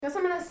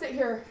gonna sit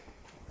here.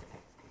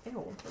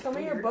 Ew. Tell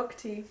me your book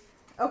tea.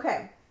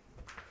 Okay.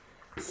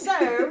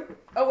 So.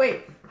 Oh,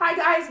 wait. Hi,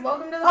 guys.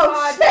 Welcome to the Oh,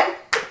 pod. shit.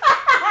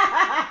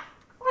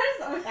 What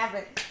is always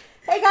happening?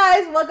 Hey,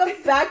 guys.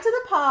 Welcome back to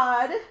the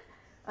pod.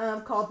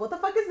 Called What the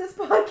Fuck Is This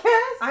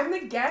Podcast? I'm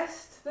the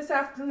guest this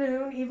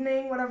afternoon,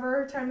 evening,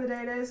 whatever time of the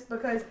day it is,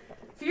 because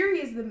Fury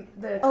is the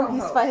Oh,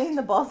 co-host. he's fighting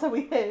the balls that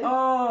we hit.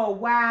 Oh,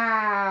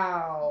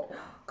 wow.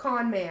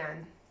 Con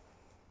man.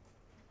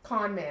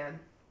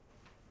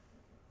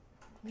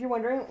 If you're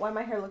wondering why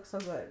my hair looks so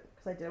good,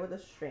 because I did it with a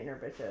straightener,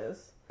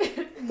 bitches.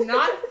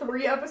 Not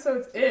 3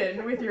 episodes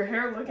in with your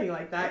hair looking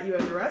like that, you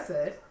address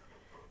it.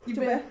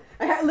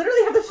 I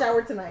literally have to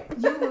shower tonight.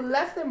 You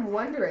left them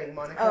wondering,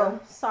 Monica. Oh,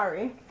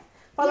 sorry.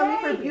 Follow me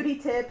for Yay. beauty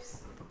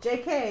tips.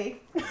 JK.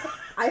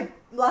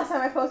 Last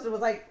time I posted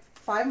was like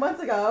 5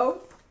 months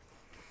ago.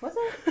 Was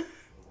it?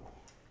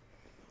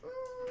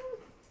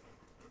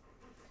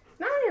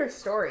 Not on your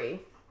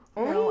story.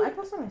 No, I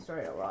post on my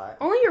story a lot.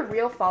 Only your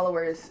real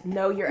followers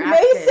know you're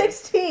May active.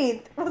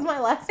 16th was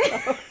my last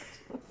post.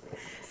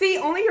 See,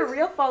 only your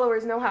real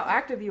followers know how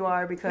active you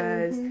are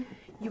because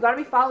you gotta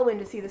be following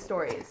to see the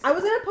stories. I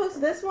was gonna post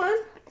this one.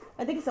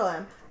 I think I still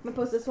am. I'm gonna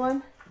post this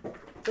one,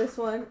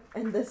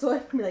 and this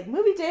one. Be like,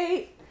 movie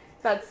date.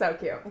 That's so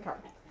cute. Okay.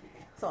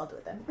 So I'll do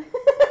it then.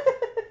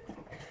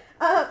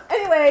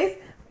 Anyways,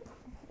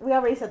 we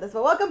already said this,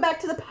 but welcome back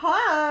to the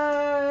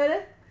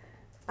pod.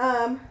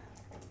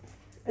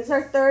 This is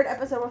our 3rd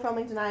episode we're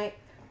filming tonight.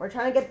 We're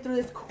trying to get through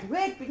this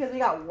quick because we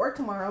got work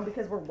tomorrow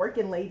because we're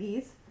working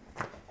ladies.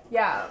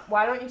 Yeah,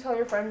 why don't you tell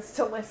your friends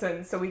to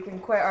listen so we can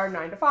quit our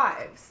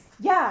 9-to-5s?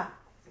 Yeah.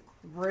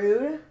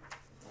 Rude.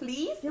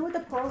 Please? Deal with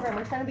the program.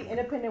 We're trying to be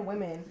independent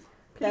women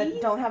Please?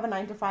 that don't have a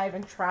 9-to-5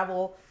 and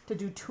travel to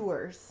do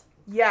tours.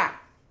 Yeah.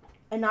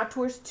 And not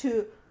tours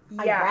to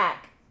Yeah.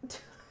 Iraq.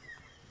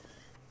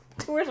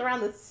 Tours around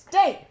the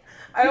state.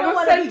 I You don't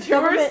almost wanna said be tours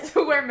government-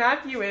 to where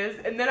Matthew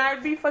is, and then I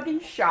would be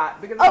fucking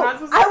shot because Oh, I'm not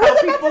supposed to I was tell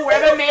about people to where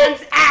say the the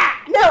man's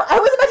at. No, I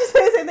was about to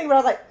say the same thing, but I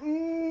was like,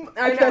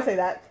 I I know. can't say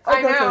that.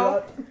 I can't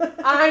know. say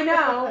that. I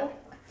know.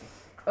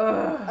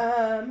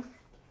 Ugh.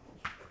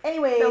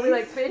 Anyways. They'll be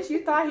like, bitch,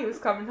 you thought he was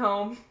coming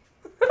home.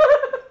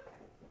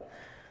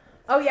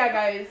 Oh yeah,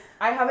 guys.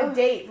 I have a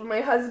date for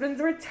my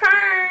husband's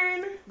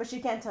return. But she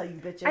can't tell you,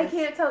 bitches. I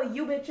can't tell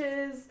you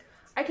bitches.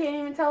 I can't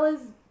even tell his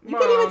You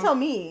mom. can't even tell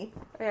me.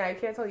 Yeah, I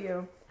can't tell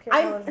you. Can't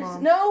tell his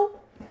mom. No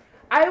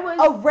I was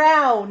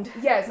around.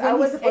 yes, when I he's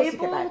was supposed to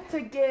get able back.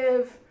 to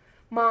give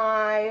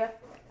my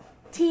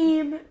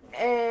team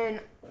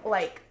an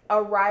like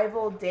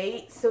arrival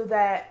date so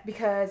that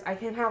because I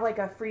can have like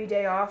a free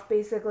day off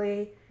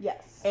basically.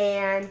 Yes.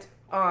 And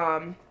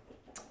I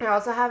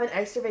also have an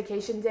extra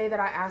vacation day that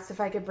I asked if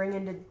I could bring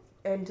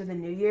into the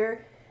new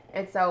year.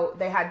 And so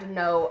they had to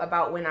know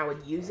about when I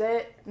would use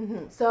it.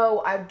 Mm-hmm.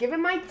 So I've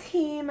given my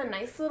team a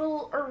nice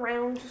little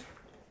around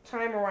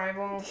time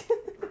arrival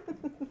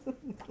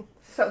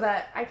so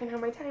that I can have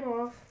my time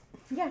off.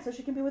 Yeah, so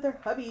she can be with her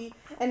hubby.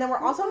 And then we're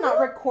also not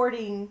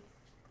recording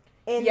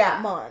in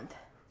that month.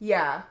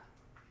 Yeah.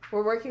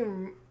 We're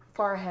working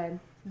far ahead.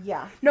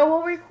 Yeah. No,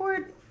 we'll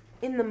record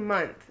in the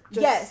month.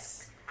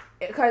 Yes.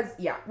 Because,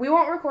 we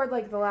won't record,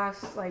 like, the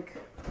last,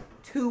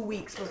 2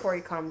 weeks before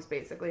he comes,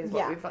 basically, is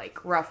what we've,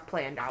 rough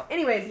planned out.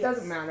 Anyways, it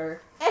doesn't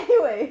matter.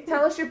 Anyway.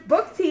 Tell us your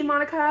book tea,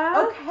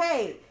 Monica.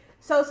 Okay.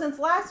 So since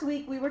last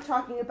week we were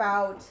talking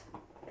about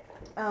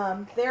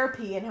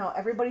therapy and how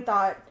everybody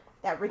thought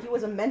that Ricky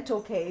was a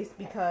mental case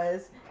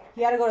because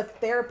he had to go to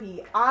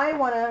therapy, I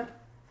want to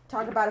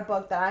talk about a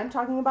book that I'm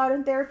talking about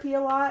in therapy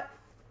a lot.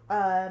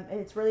 And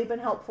it's really been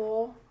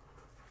helpful.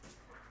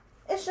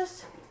 It's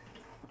just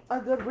a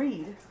good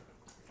read.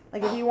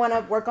 Like if you want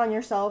to work on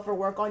yourself or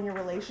work on your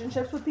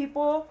relationships with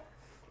people.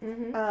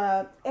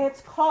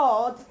 It's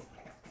called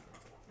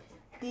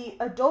The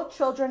Adult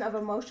Children of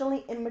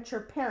Emotionally Immature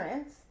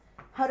Parents: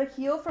 How to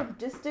Heal from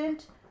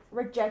Distant,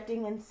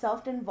 Rejecting, and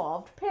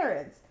Self-Involved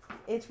Parents.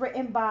 It's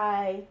written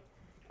by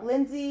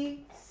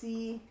Lindsay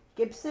C.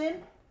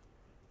 Gibson.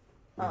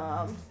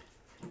 I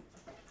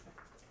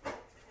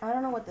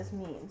don't know what this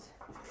means.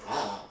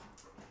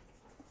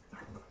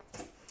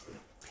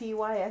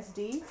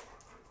 PYSD?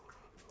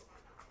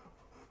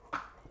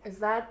 Is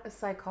that a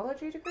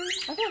psychology degree?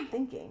 That's what I'm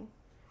thinking.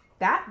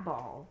 That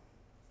ball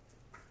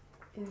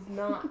is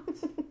not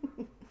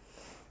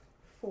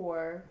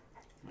for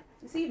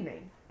this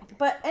evening.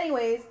 But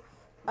anyways,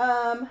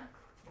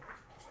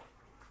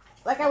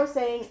 like I was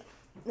saying,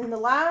 in the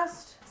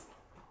last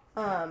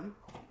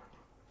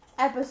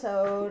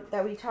episode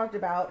that we talked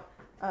about,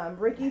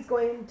 Ricky's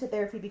going to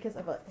therapy because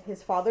of what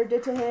his father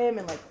did to him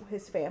and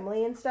his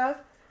family and stuff.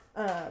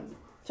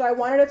 So I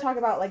wanted to talk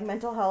about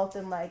mental health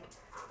and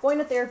going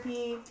to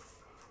therapy.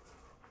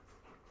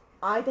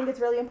 I think it's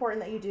really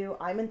important that you do.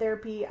 I'm in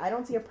therapy. I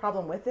don't see a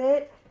problem with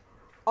it.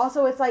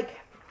 Also, it's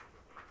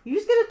you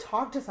just get to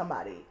talk to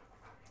somebody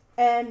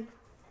and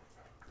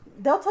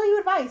they'll tell you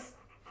advice.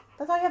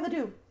 That's all you have to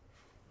do.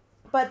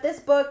 But this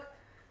book,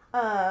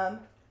 I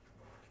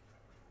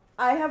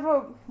have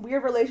a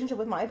weird relationship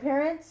with my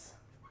parents.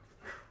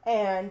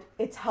 and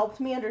it's helped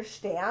me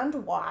understand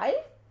why,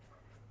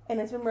 and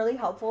it's been really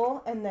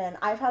helpful. And then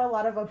I've had a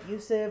lot of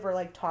abusive or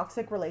like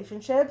toxic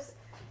relationships,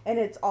 and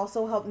it's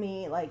also helped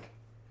me like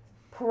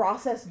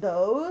process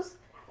those.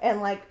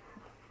 And like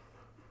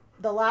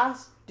the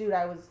last dude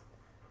I was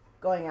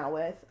going out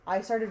with,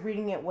 I started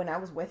reading it when I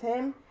was with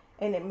him,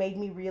 and it made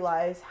me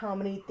realize how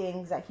many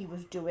things that he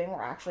was doing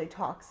were actually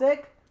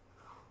toxic,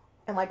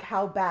 and like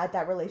how bad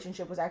that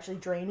relationship was actually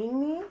draining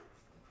me.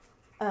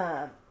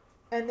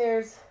 And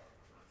there's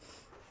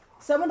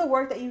some of the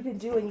work that you can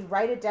do, and you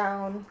write it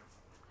down,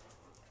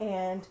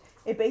 and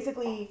it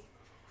basically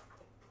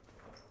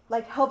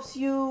like helps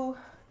you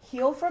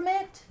heal from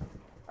it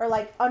or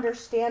like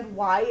understand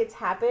why it's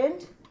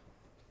happened.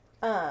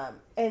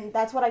 And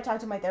that's what I talk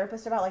to my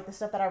therapist about, like the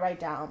stuff that I write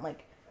down,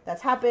 like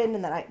that's happened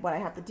and that what I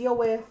have to deal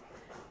with.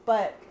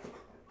 But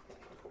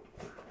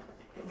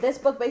this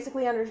book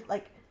basically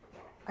like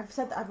I've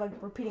said that, I'm like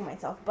repeating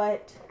myself,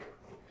 but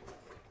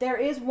there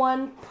is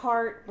one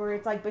part where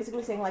it's like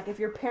basically saying like if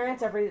your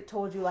parents ever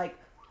told you like,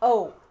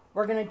 oh,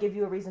 we're gonna give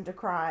you a reason to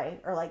cry,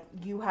 or like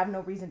you have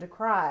no reason to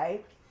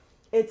cry,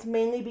 it's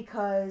mainly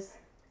because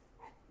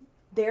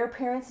their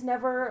parents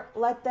never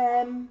let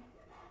them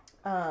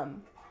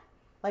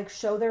like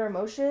show their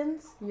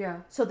emotions.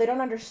 Yeah. So they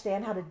don't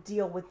understand how to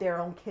deal with their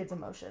own kids'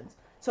 emotions.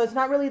 So it's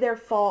not really their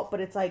fault,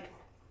 but it's like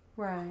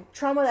right.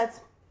 trauma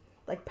that's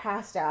like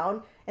passed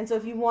down. And so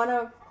if you want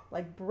to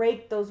like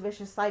break those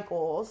vicious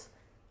cycles,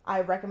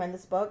 I recommend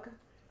this book.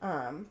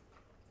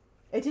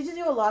 It teaches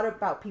you a lot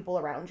about people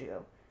around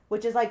you,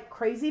 which is like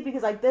crazy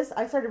because like this,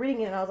 I started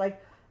reading it and I was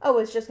like, oh,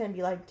 it's just going to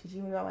be like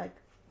teaching me about like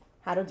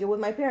how to deal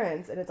with my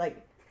parents. And it's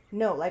like,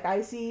 no, like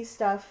I see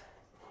stuff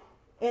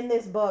in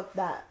this book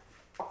that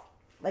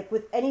like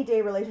with any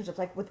day relationships,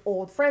 like with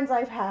old friends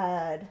I've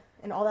had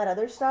and all that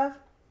other stuff.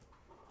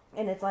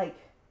 And it's like,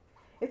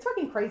 it's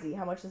fucking crazy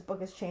how much this book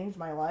has changed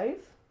my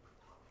life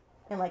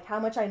and like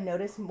how much I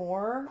notice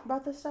more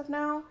about this stuff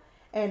now.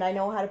 And I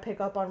know how to pick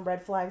up on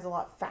red flags a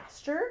lot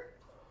faster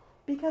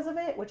because of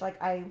it, which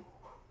like I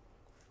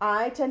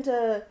tend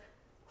to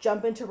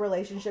jump into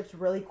relationships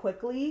really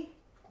quickly.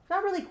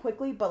 Not really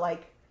quickly, but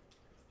like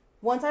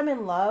once I'm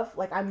in love,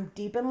 like I'm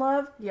deep in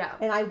love. Yeah.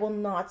 And I will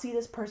not see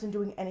this person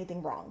doing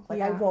anything wrong. Like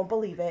I won't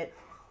believe it.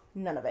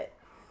 None of it.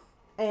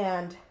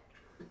 And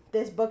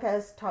this book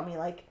has taught me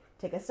like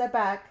take a step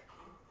back,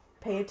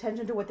 pay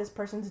attention to what this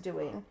person's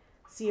doing,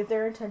 see if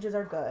their intentions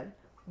are good,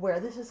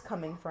 where this is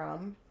coming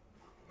from.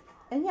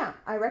 And yeah,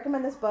 I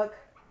recommend this book.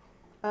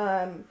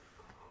 I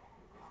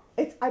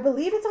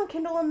believe it's on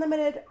Kindle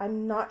Unlimited.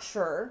 I'm not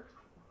sure.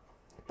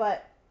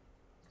 But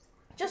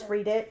just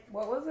read it.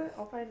 What was it?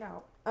 I'll find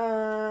out.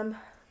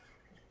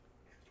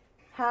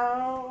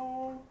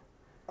 How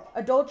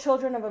adult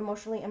children of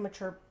emotionally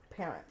immature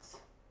parents.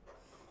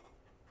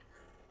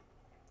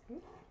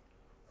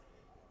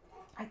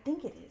 I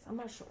think it is. I'm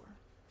not sure.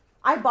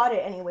 I bought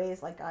it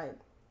anyways. Like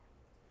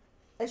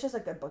it's just a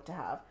good book to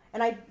have.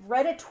 And I've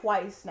read it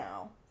twice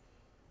now.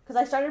 Because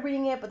I started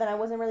reading it, but then I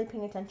wasn't really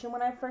paying attention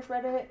when I first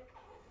read it.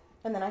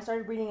 And then I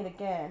started reading it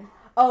again.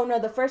 Oh, no,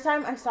 the first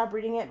time I stopped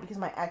reading it because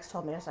my ex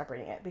told me to stop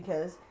reading it.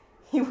 Because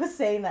he was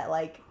saying that,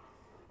 like,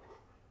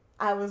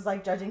 I was,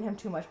 like, judging him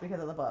too much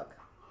because of the book.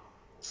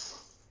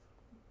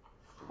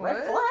 What?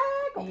 Red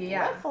flag?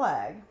 Yeah. Red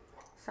flag.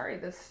 Sorry,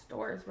 this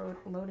store is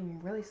loading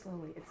really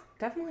slowly. It's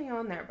definitely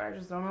on there, but I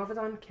just don't know if it's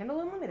on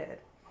Kindle Unlimited.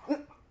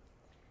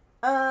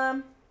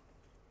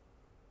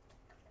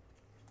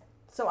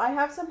 So I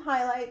have some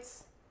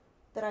highlights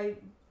that I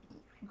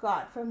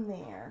got from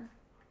there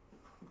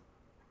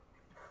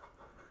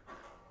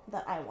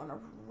that I want to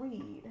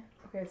read.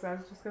 Okay, so I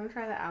was just going to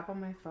try the app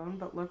on my phone,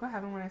 but look what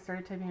happened when I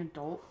started typing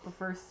adult, the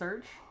first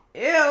search.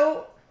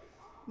 Ew!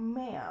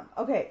 Ma'am.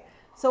 Okay,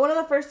 so one of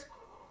the first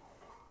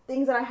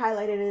things that I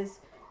highlighted is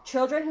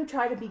children who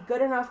try to be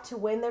good enough to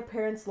win their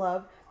parents'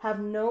 love have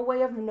no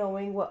way of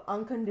knowing what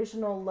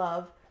unconditional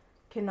love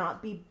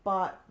cannot be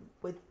bought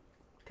with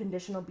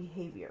conditional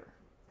behavior.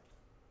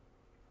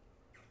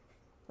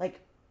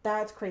 Like,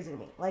 that's crazy to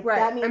me. Like, right.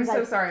 that means I'm so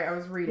like, sorry, I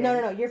was reading.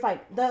 No, you're fine.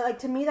 Like,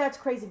 to me, that's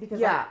crazy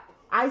because like,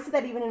 I see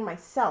that even in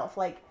myself.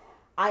 Like,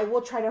 I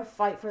will try to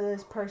fight for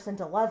this person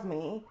to love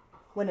me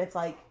when it's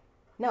like,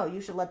 no, you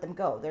should let them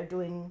go. They're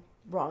doing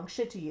wrong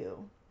shit to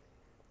you.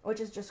 Which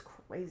is just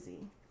crazy.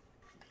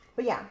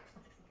 But yeah,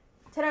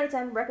 10 out of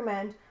 10,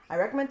 recommend. I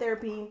recommend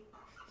therapy.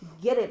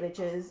 Get it,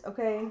 bitches,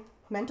 okay?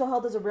 Mental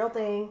health is a real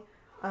thing.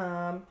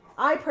 I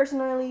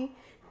personally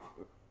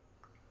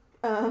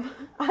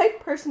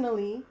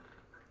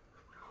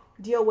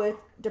deal with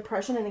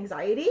depression and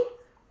anxiety.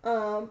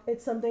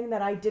 It's something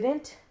that I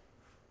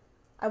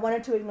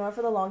wanted to ignore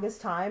for the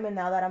longest time, and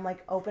now that I'm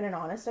like open and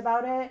honest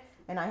about it,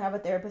 and I have a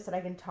therapist that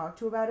I can talk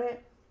to about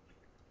it,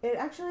 it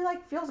actually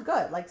like feels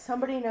good. Like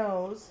somebody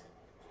knows.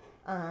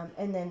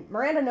 And then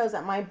Miranda knows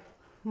that my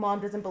mom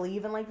doesn't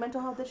believe in like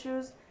mental health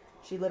issues.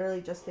 She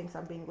literally just thinks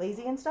I'm being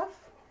lazy and stuff.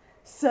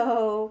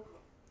 So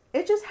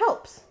it just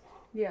helps.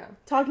 Yeah.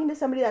 Talking to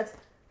somebody that's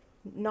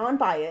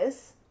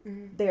non-biased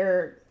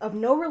They're of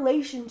no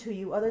relation to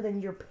you other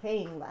than you're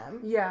paying them.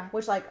 Yeah.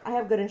 Which, like, I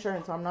have good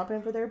insurance, so I'm not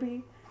paying for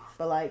therapy.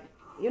 But, like,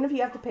 even if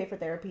you have to pay for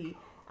therapy,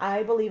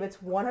 I believe it's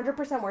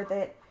 100% worth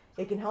it.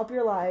 It can help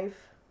your life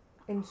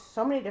in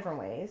so many different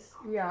ways.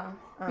 Yeah.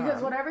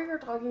 Because whatever you're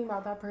talking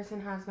about, that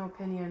person has no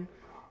opinion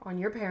on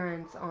your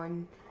parents,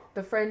 on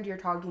the friend you're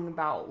talking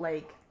about.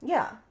 Like,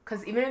 yeah.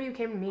 Because even if you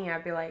came to me,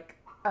 I'd be like,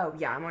 oh,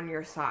 yeah, I'm on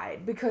your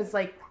side. Because,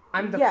 like,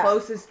 I'm the Yeah.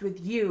 closest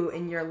with you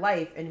in your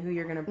life and who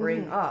you're going to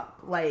bring up.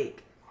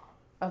 Like,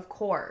 of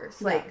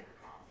course. Yeah. Like,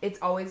 it's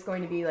always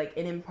going to be, like,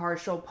 an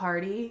impartial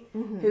party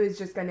who is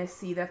just going to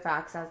see the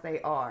facts as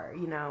they are,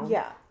 you know?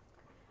 Yeah.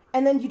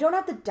 And then you don't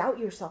have to doubt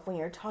yourself when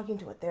you're talking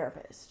to a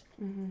therapist.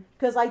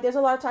 Because, like, there's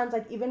a lot of times,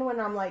 like, even when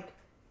I'm, like,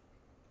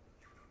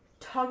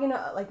 talking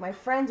to, like, my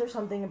friends or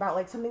something about,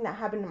 like, something that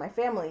happened to my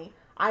family,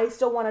 I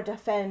still want to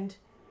defend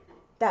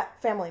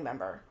that family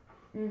member.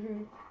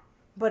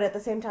 But at the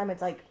same time,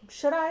 it's like,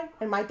 should I?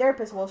 And my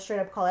therapist will straight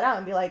up call it out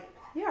and be like,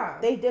 Yeah.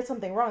 they did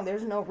something wrong.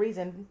 There's no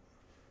reason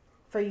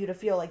for you to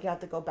feel like you have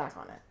to go back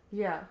on it.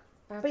 Yeah.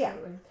 But yeah.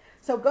 Absolutely.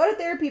 So go to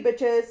therapy,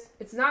 bitches.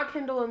 It's not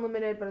Kindle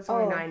Unlimited, but it's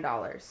only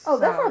 $9. Oh,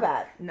 that's not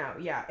bad. No,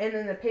 yeah. And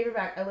then the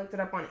paperback, I looked it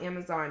up on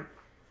Amazon,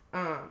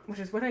 which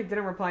is when I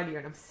didn't reply to you,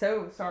 and I'm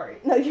so sorry.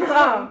 No, you're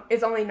fine.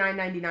 It's only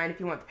 $9.99 if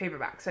you want the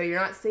paperback. So you're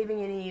not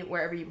saving any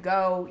wherever you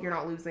go. You're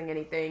not losing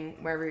anything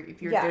wherever, if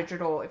you're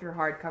digital, if you're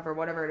hardcover,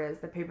 whatever it is.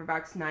 The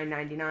paperback's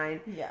 $9.99.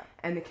 Yeah.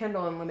 And the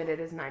Kindle Unlimited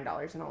is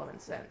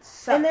 $9.11.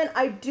 So, And then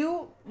I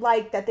do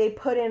like that they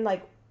put in,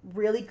 like,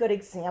 really good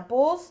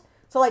examples.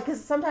 So, like,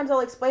 because sometimes they'll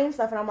explain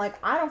stuff and I'm like,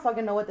 I don't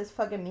fucking know what this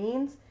fucking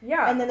means.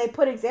 yeah. And then they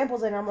put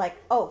examples in and I'm like,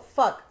 oh,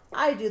 fuck,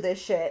 I do this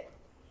shit.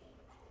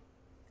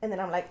 And then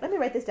I'm like, let me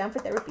write this down for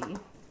therapy.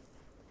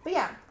 But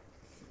yeah,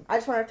 I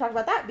just wanted to talk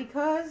about that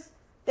because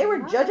they were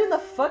judging the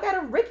fuck out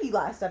of Ricky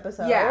last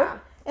episode. Yeah.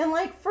 And,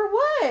 like, for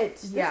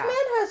what? Yeah. This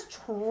man has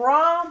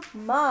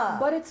trauma.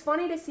 But it's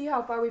funny to see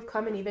how far we've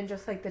come in even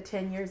just, like, the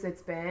 10 years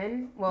it's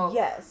been. Well,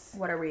 yes.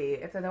 what are we?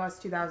 If that was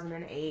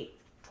 2008,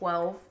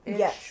 12-ish,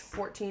 Yes.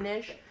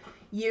 14-ish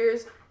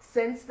years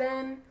since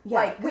then. Yeah,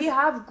 like, we 'cause-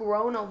 have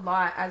grown a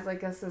lot as,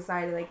 like, a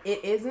society. Like,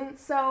 it isn't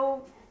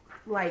so,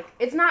 like,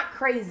 it's not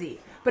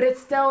crazy, but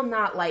it's still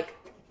not, like,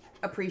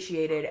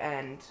 appreciated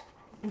and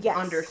Yes.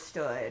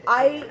 understood.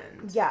 I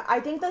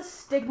and think the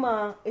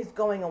stigma is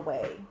going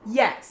away.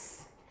 yes.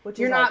 Which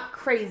You're is not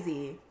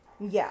crazy.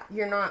 Yeah.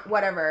 You're not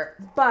whatever.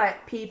 But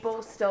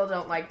people still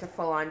don't like to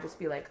full on just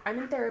be like, I'm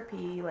in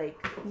therapy.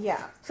 Like,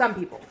 Yeah. some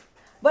people.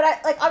 But,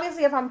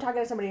 obviously, if I'm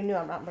talking to somebody new,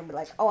 I'm not going to be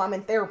like, oh, I'm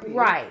in therapy.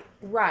 Right.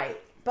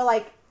 But,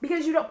 like,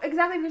 Because you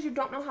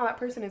don't know how that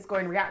person is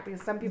going to react.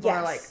 Because some people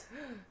are like,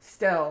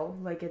 still,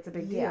 like, it's a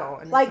big deal.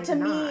 And like, it's to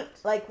like me, not.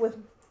 like,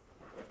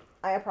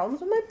 I have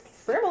problems with my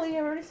family.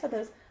 I've already said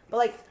this. But,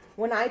 like,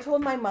 when I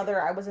told my mother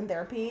I was in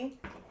therapy,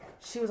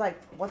 she was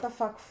like, what the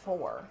fuck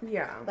for?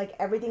 Yeah. Like,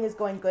 everything is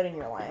going good in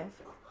your life.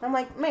 And I'm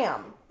like,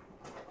 ma'am,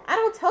 I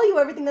don't tell you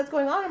everything that's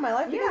going on in my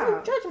life because Yeah.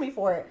 you judge me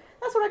for it.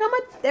 That's what I got my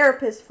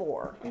therapist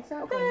for.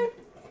 Exactly. Okay?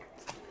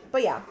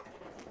 But, yeah.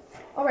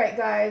 All right,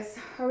 guys.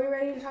 Are we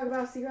ready to talk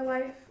about Secret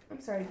Life? I'm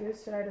sorry,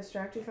 Goose. Did I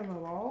distract you from the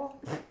wall?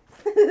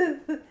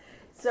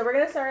 So we're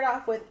going to start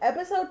off with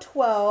episode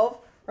 12.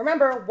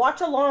 Remember,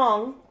 watch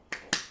along.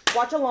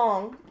 Watch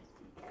along.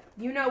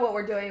 You know what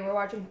we're doing. We're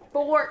watching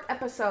 4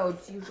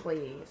 episodes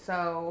usually.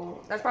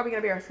 So that's probably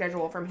going to be our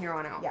schedule from here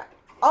on out. Yeah.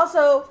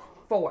 Also,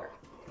 4.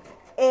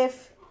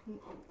 if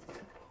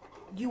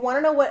you want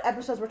to know what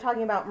episodes we're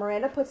talking about,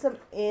 Miranda puts them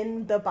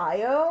in the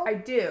bio. I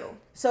do.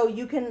 So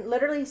you can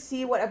literally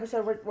see what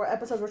episodes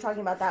we're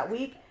talking about that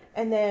week.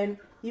 And then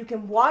you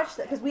can watch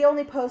that. Because we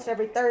only post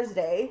every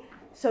Thursday.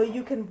 So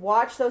you can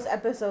watch those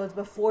episodes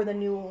before the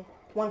new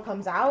one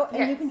comes out.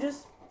 And you can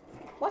just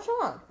watch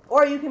along.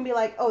 Or you can be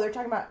like, oh, they're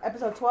talking about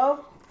episode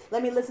 12.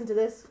 Let me listen to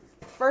this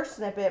first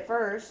snippet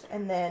first.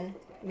 And then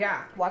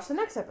Yeah. watch the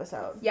next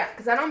episode. Yeah,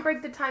 because I don't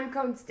break the time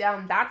codes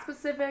down that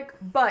specific,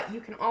 but you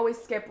can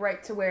always skip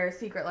right to where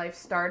Secret Life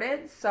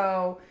started.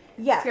 So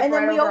Yeah, skip and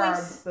then right we over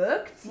always our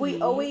book we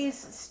tea. always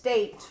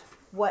state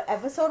what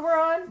episode we're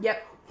on.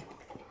 Yep,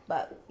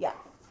 But yeah,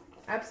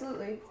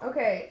 absolutely.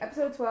 Okay,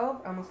 episode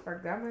 12. I almost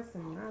forgot my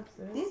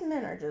synopsis. these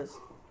men are just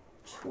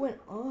chewing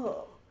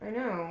up. I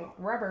know,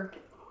 rubber.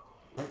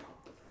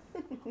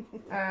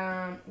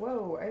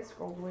 Whoa, I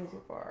scrolled way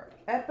too far.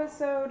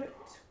 Episode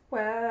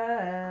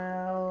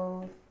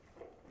 12.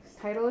 This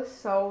title is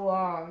so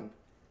long.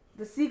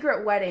 The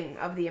Secret Wedding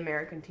of the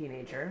American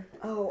Teenager.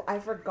 Oh, I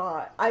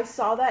forgot. I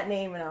saw that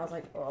name and I was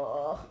like,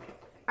 oh.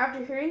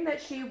 After hearing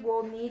that she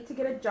will need to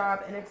get a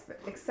job and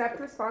accept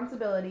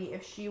responsibility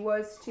if she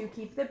was to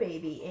keep the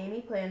baby,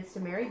 Amy plans to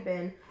marry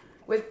Ben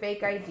with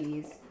fake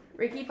IDs.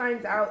 Ricky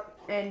finds out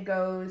and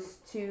goes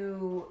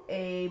to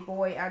a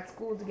boy at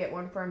school to get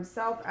one for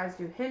himself, as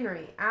do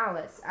Henry,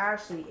 Alice,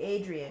 Ashley,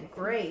 Adrian,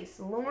 Grace,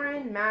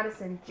 Lauren,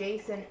 Madison,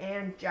 Jason,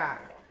 and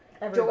Jack.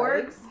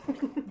 Everybody.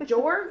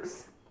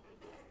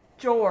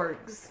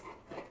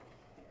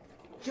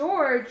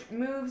 George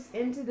moves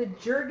into the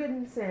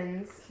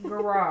Jurgensens'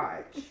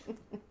 garage.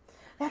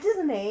 That's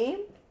his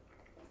name?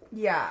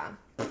 Yeah.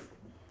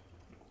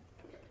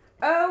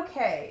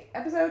 Okay,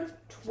 episode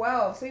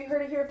 12. So you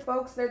heard it here,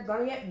 folks. They're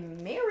gonna get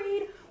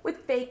married with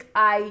fake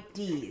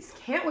IDs.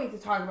 Can't wait to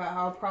talk about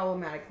how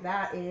problematic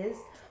that is.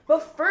 But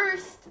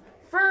first,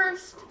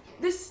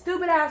 this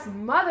stupid ass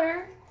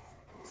mother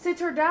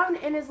sits her down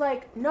and is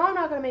like, no, I'm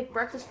not gonna make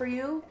breakfast for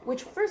you.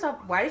 Which, first off,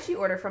 why did she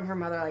order from her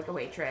mother like a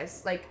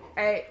waitress? Like,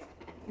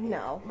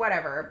 No.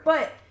 whatever.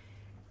 But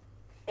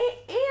Anne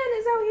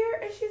is out here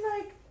and she's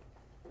like,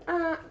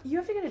 you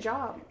have to get a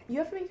job. You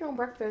have to make your own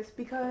breakfast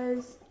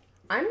because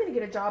I'm gonna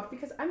get a job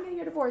because I'm gonna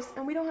get divorced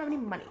and we don't have any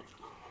money.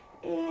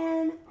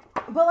 And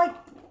But, like,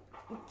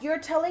 you're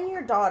telling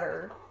your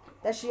daughter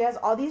that she has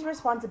all these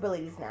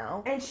responsibilities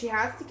now she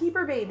has to keep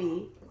her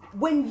baby.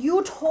 when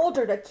you told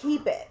her to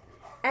keep it.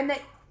 And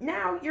that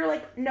now you're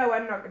like, no,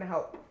 I'm not gonna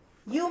help.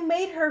 You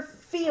made her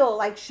feel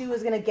like she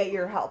was going to get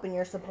your help and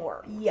your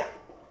support. Yeah.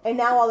 And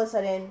now all of a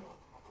sudden,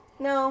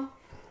 no,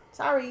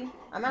 sorry,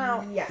 I'm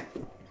out. Yeah.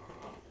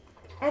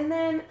 And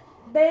then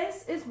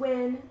this is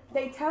when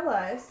they tell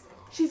us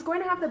she's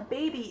going to have the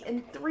baby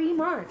in 3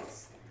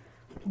 months.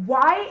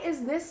 Why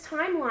is this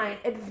timeline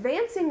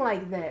advancing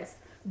like this?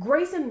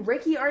 Grace and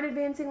Ricky aren't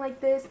advancing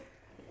like this.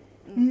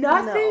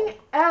 Nothing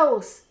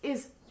else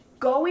is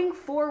going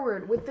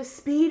forward with the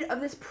speed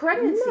of this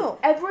pregnancy. No.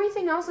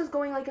 Everything else is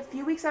going like a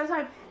few weeks at a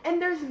time.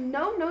 And there's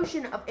no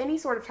notion of any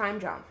sort of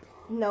time jump.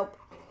 Nope.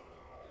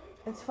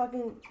 It's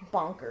fucking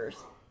bonkers.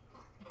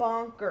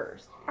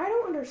 Bonkers. I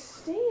don't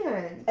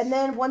understand. And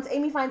then once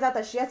Amy finds out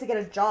that she has to get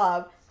a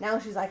job, now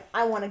she's like,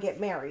 I want to get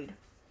married.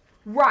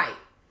 Right.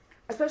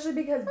 Especially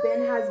because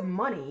Ben has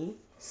money,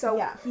 so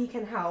Yeah. he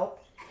can help.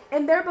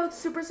 And they're both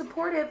super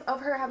supportive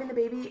of her having the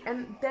baby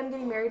and them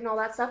getting married and all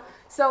that stuff.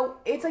 So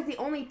it's like the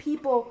only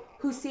people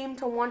who seem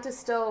to want to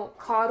still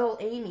coddle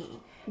Amy.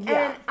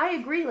 Yeah. And I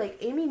agree, like,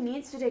 Amy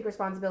needs to take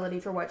responsibility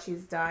for what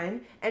she's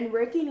done, and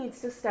Ricky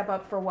needs to step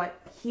up for what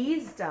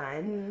he's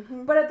done.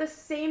 Mm-hmm. But at the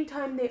same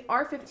time, they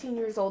are 15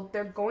 years old.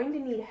 They're going to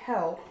need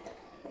help.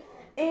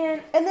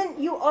 And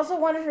then you also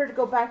wanted her to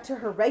go back to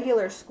her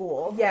regular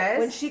school. Yes.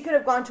 When she could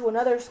have gone to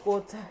another school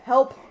to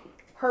help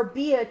her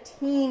be a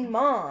teen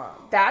mom.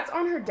 that's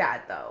on her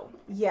dad, though.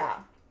 Yeah,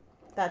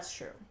 that's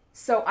true.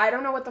 So I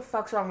don't know what the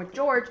fuck's wrong with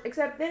George,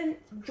 except then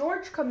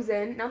George comes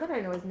in. Now that I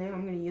know his name,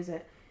 I'm gonna use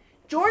it.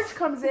 George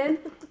comes in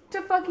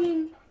to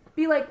fucking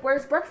be like,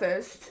 where's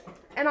breakfast?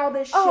 And all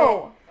this shit.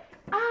 Oh.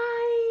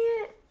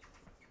 I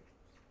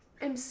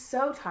am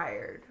so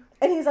tired.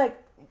 And he's like,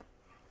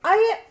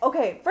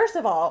 okay, first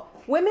of all,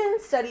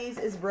 women's studies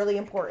is really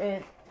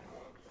important.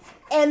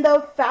 And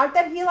the fact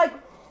that he, like,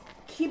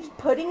 keeps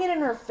putting it in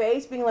her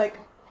face, being like,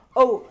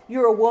 oh,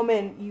 you're a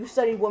woman, you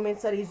study women's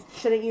studies,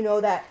 shouldn't you know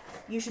that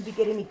you should be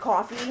getting me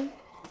coffee?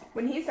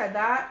 When he said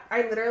that,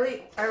 I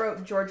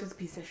wrote George is a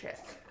piece of shit.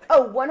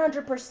 Oh,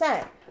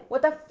 100%.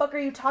 What the fuck are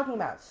you talking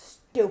about,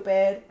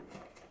 stupid?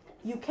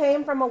 You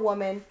came from a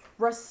woman,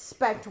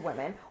 respect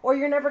women, or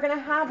you're never gonna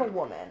have a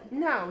woman.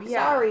 No,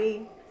 yeah.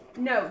 Sorry.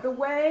 No, the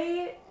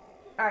way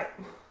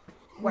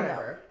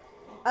whatever.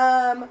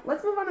 No.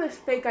 Let's move on to this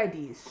fake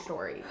IDs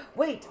story.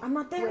 Wait, I'm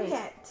not there Wait.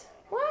 yet.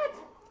 What?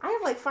 I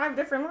have like 5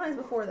 different lines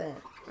before then.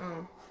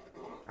 Oh.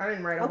 I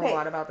didn't write a Okay. whole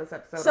lot about this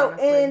episode, So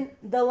honestly. in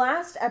the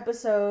last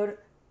episode,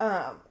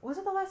 was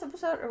it the last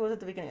episode or was it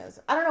the beginning of this?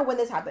 I don't know when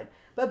this happened.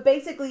 But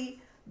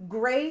basically,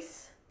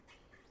 Grace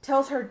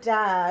tells her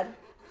dad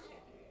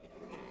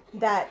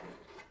that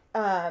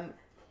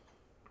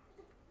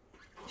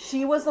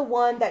she was the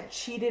one that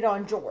cheated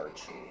on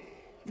George.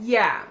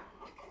 Yeah.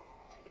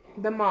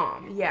 The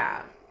mom,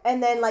 yeah.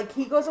 And then, like,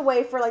 he goes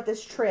away for, like,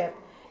 this trip.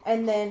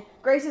 And then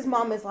Grace's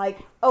mom is like,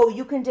 oh,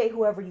 you can date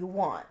whoever you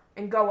want.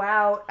 And go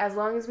out. As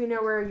long as we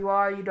know where you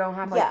are, you don't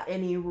have, like, Yeah.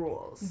 any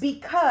rules.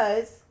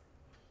 Because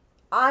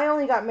I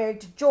only got married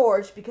to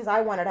George because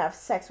I wanted to have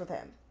sex with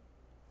him.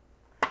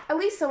 At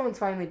least someone's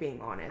finally being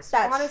honest.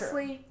 That's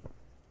Honestly,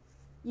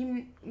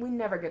 we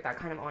never get that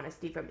kind of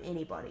honesty from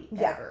anybody,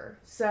 Yeah. ever.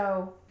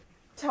 So,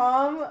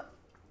 Tom,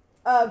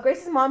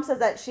 Grace's mom says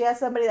that she has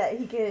somebody that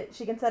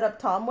she can set up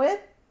Tom with.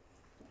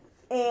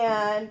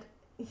 And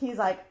he's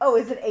like, oh,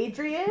 is it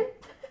Adrian?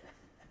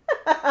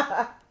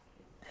 I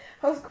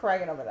was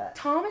crying over that.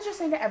 Tom is just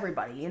into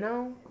everybody, you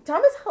know?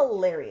 Tom is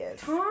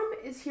hilarious. Tom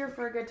is here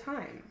for a good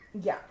time.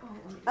 Yeah.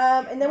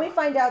 And then we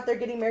find out they're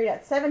getting married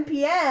at 7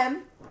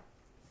 p.m.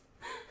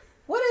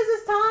 What is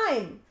this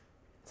time?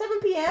 7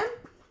 p.m.?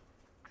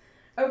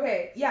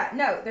 Okay, yeah,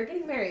 no, they're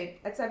getting married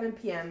at 7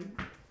 p.m.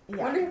 Yeah.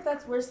 Wonder if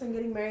that's worse than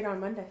getting married on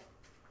Monday.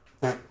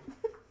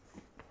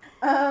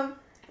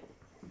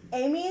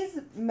 Amy's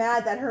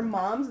mad that her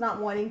mom's not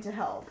wanting to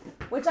help,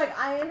 which, like,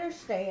 I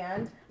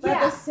understand, but Yeah.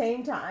 at the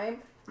same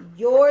time,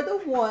 you're the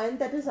one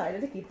that decided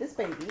to keep this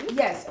baby.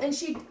 Yes, and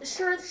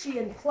she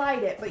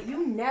implied it, but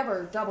you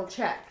never double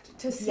checked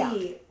to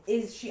see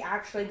is she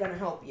actually gonna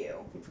help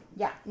you.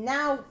 Yeah,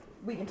 now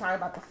we can talk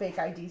about the fake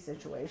ID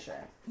situation.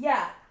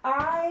 Yeah,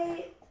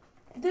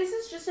 this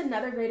is just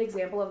another great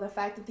example of the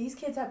fact that these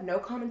kids have no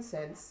common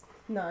sense.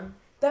 None.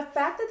 The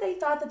fact that they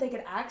thought that they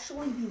could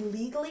actually be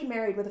legally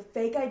married with a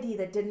fake ID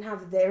that didn't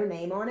have their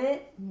name on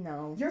it.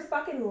 No. You're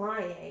fucking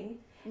lying.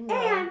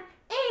 No.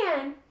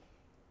 And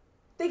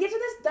they get to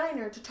this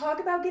diner to talk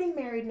about getting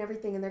married and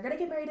everything, and they're gonna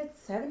get married at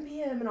 7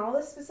 p.m. and all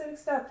this specific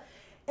stuff.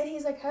 And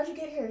he's like, how'd you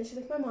get here? And she's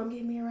like, my mom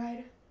gave me a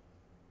ride.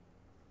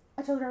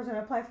 I told her I was going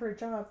to apply for a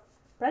job,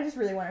 but I just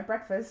really wanted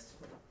breakfast.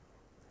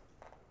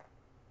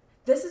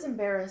 This is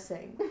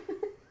embarrassing.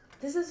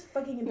 This is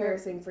fucking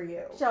embarrassing for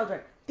you.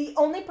 Children, the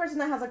only person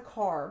that has a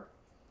car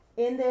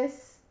in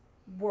this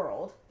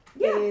world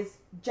is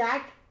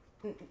Jack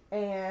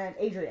and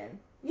Adrian.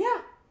 Yeah.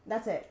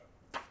 That's it.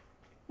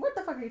 What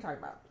the fuck are you talking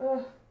about?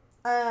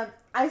 Ugh.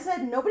 I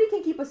said nobody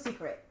can keep a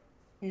secret.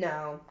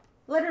 No.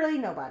 Literally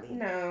nobody.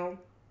 No.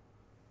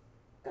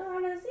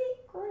 Got a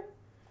secret.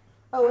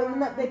 Oh,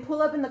 and then they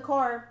pull up in the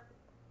car.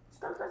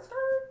 Skirt, skirt,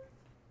 skirt.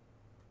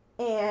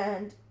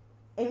 And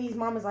Amy's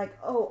mom is like,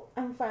 oh,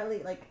 I'm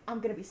finally, like, I'm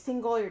going to be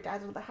single. Your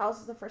dad's with the house.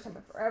 It's the first time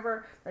in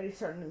forever. Ready to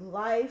start a new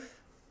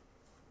life.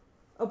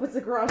 Opens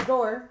the garage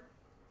door.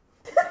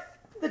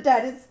 The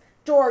dad is,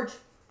 George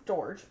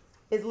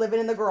is living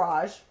in the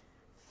garage.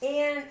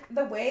 And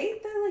the way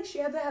that, like, she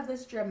had to have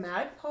this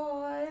dramatic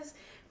pause.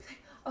 Be like,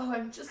 oh,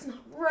 I'm just not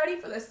ready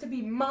for this to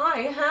be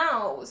my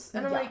house.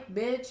 And I'm like,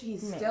 bitch, he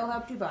still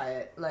helped you buy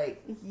it.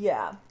 Like,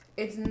 yeah.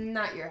 It's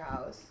not your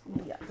house.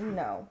 Yeah,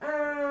 no.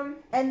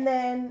 And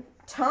then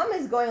Tom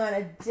is going on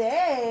a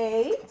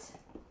date.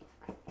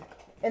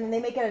 And they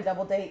make it a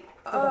double date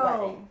for the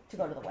wedding. To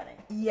go to the wedding.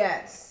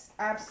 Yes,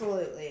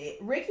 absolutely.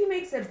 Ricky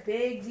makes a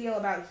big deal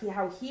about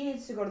how he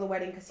needs to go to the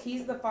wedding because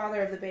he's the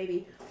father of the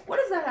baby. What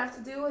does that have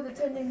to do with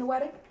attending the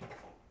wedding?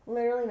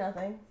 Literally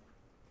nothing.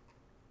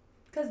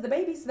 Because the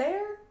baby's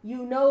there?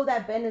 You know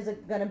that Ben is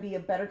going to be a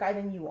better guy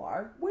than you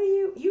are. What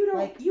do you don't,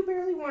 like, you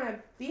barely want to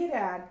be a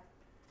dad.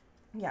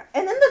 Yeah.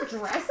 And then the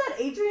dress that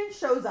Adrian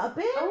shows up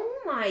in?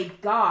 Oh my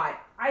god.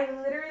 I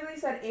literally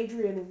said,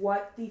 Adrian,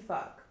 what the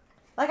fuck?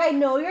 Like, I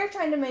know you're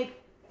trying to make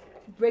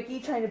Ricky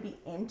trying to be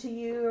into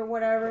you or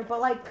whatever, but,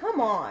 like, come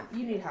on.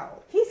 You need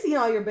help. He's seen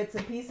all your bits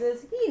and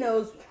pieces. He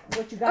knows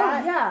what you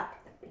got. Oh, yeah.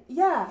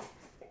 Yeah.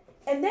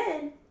 And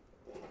then,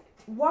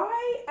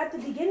 why at the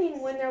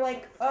beginning when they're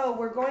like, oh,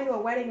 we're going to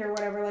a wedding or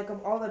whatever, like,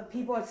 of all the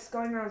people that's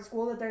going around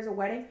school that there's a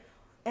wedding,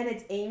 and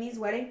it's Amy's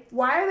wedding,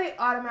 why are they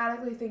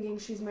automatically thinking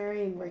she's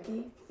marrying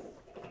Ricky?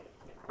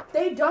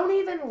 They don't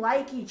even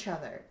like each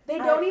other. They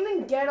don't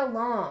even get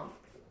along.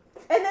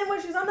 And then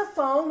when she's on the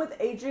phone with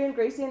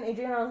Gracie and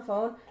Adrian are on the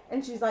phone,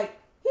 and she's like,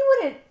 he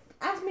wouldn't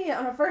ask me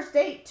on a first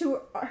date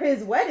to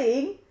his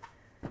wedding.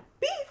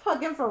 Be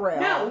fucking for real.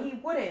 No, he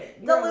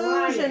wouldn't. You're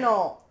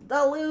Delusional.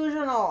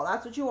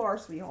 That's what you are,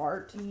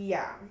 sweetheart.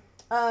 Yeah.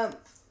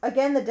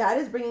 Again, the dad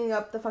is bringing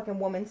up the fucking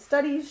woman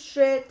studies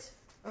shit.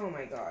 Oh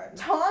my god.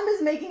 Tom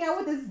is making out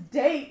with his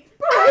date.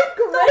 At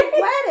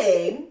the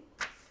wedding?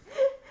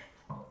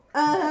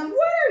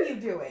 What are you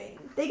doing?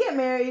 They get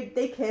married,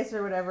 they kiss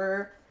or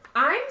whatever.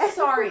 I'm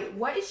sorry,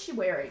 what is she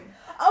wearing?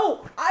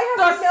 Oh, I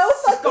have no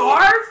fucking...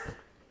 scarf?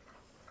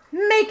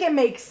 Make it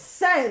make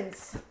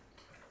sense.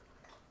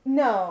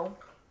 No.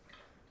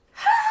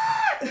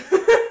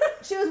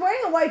 She was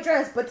wearing a white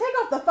dress, but take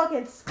off the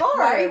fucking scarf.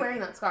 Why are you wearing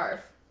that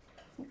scarf?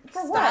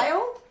 For style?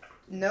 What?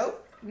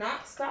 Nope,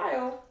 not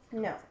style.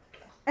 No.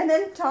 And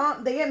then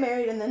they get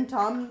married, and then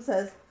Tom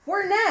says,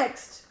 we're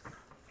next.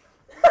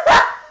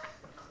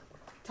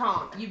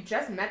 Tom, you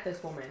just met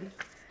this woman.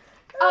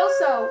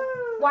 Also,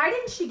 why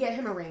didn't she get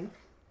him a ring?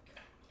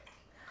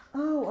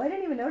 Oh, I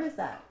didn't even notice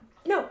that.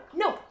 No,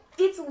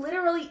 it's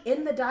literally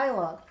in the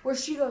dialogue where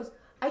she goes,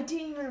 I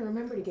didn't even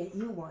remember to get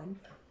you one.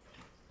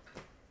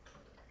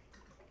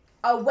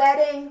 A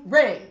wedding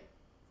ring.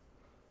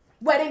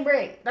 Wedding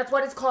ring. That's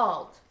what it's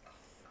called.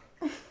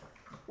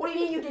 What do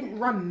you mean you didn't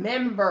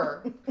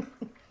remember?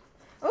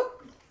 Oh,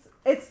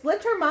 it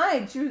slipped her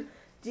mind. She was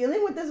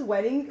dealing with this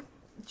wedding.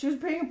 She was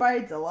being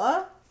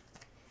bridezilla.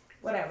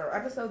 Whatever.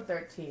 Episode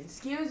 13.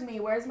 Excuse me,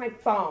 where's my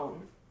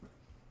phone?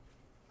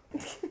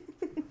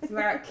 So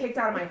I got kicked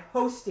out of my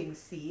hosting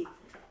seat.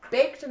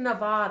 Baked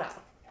Nevada.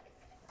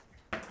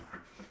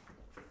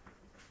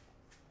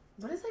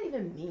 What does that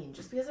even mean?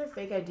 Just because their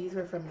fake IDs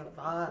were from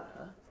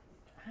Nevada.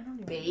 I don't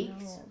even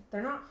Baked? know.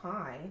 They're not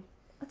high.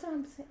 That's what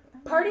I'm saying.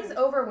 Party's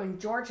over when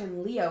George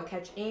and Leo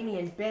catch Amy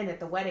and Ben at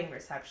the wedding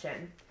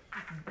reception.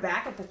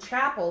 Back at the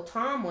chapel,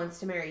 Tom wants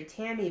to marry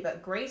Tammy,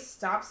 but Grace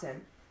stops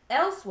him.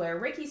 Elsewhere,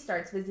 Ricky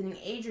starts visiting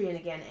Adrian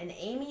again, and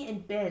Amy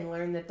and Ben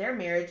learn that their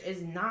marriage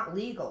is not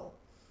legal.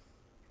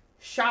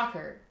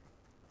 Shocker.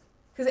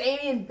 Because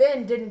Amy and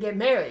Ben didn't get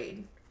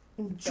married.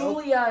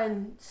 Julia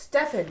and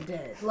Stefan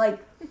did. Like,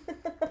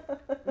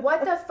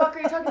 what the fuck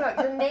are you talking about?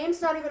 Your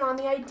name's not even on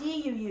the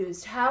ID you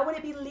used. How would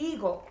it be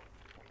legal?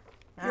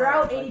 You're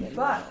out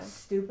 $80,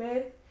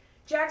 stupid.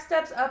 Jack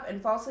steps up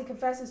and falsely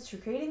confesses to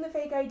creating the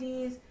fake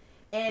IDs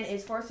and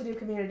is forced to do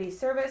community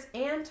service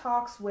and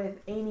talks with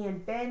Amy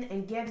and Ben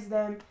and gives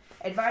them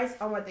advice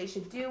on what they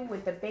should do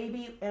with the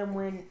baby and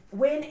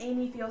when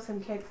Amy feels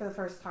him kick for the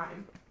first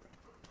time.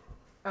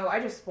 Oh, I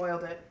just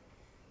spoiled it.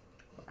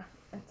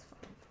 That's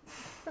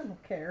fine. I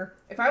don't care. care.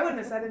 If I wouldn't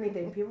have said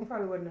anything, people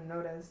probably wouldn't have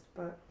noticed,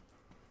 but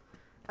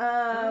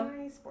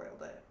I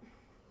spoiled it.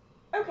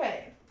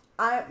 Okay.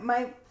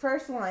 My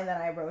first line that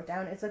I wrote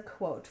down is a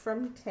quote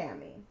from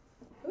Tammy.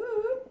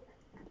 Ooh.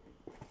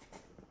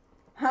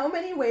 How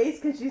many ways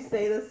could you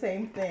say the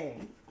same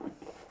thing?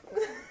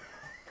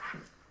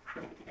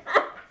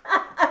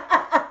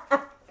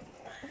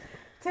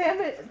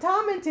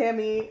 Tom and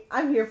Tammy,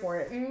 I'm here for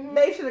it. Mm-hmm.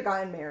 They should have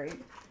gotten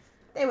married.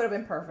 They would have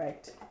been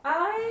perfect.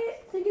 I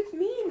think it's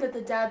mean that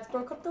the dads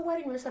broke up the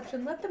wedding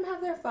reception. Let them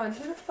have their fun.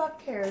 Who the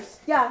fuck cares?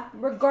 Yeah,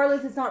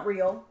 regardless, it's not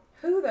real.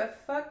 Who the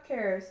fuck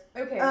cares?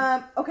 Okay.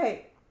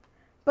 Okay.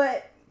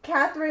 But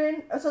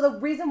Catherine, so the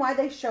reason why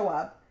they show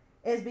up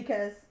is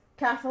because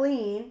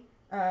Kathleen,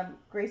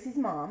 Gracie's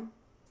mom,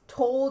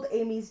 told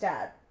Amy's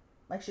dad,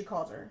 like she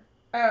calls her.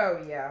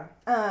 Oh, yeah.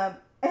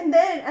 And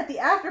then at the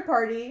after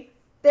party,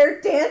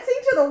 they're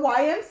dancing to the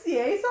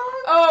YMCA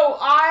song? Oh,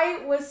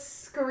 I was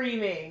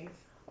screaming.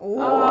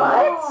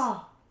 What?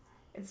 Oh,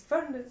 it's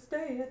fun to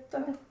stay at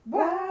the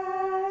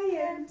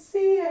YMCA.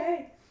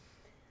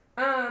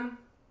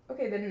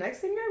 Okay, the next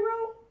thing I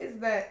wrote is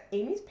that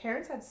Amy's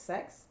parents had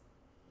sex.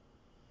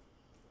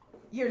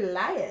 You're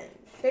lying.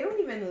 They don't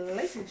even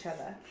like each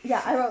other.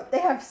 Yeah, I wrote, they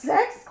have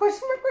sex?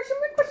 Question mark, question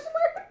mark, question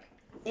mark.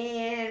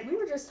 And we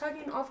were just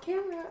talking off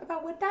camera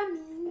about what that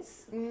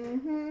means.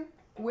 Mm-hmm.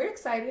 We're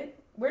excited.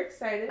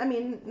 I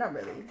mean, not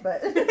really,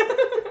 but...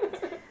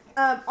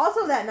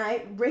 Also that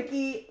night,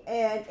 Ricky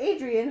and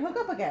Adrian hook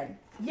up again.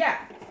 Yeah.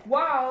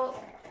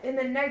 While in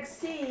the next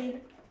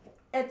scene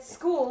at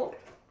school,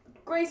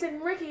 Grace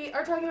and Ricky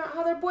are talking about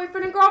how they're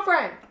boyfriend and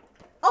girlfriend.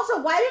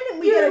 Also, why didn't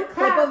we get a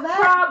clip of that?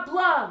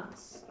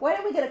 Problems. Why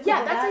didn't we get a clip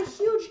of that? Yeah, that's a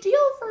huge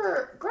deal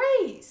for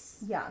Grace.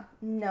 Yeah,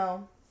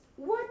 no.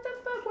 What the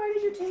fuck? Why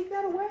did you take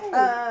that away?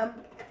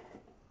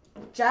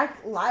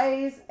 Jack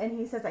lies and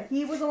he says that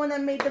he was the one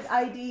that made the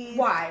IDs.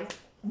 Why?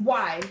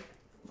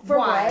 For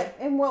Why? what?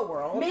 In what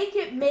world? Make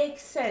it make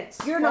sense.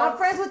 You're not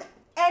friends with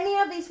any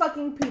of these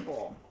fucking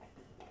people.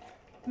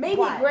 Maybe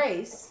Why?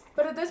 Grace,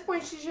 but at this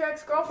point she's your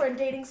ex-girlfriend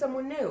dating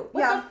someone new.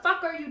 What the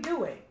fuck are you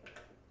doing?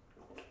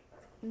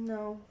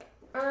 No.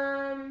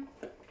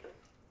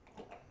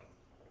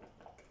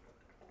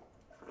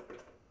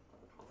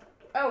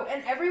 Oh,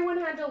 and everyone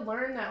had to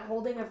learn that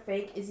holding a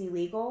fake is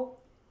illegal.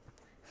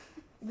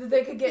 That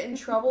they could get in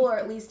trouble or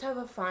at least have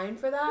a fine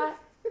for that.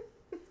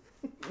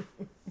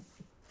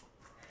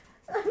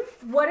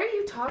 What are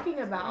you talking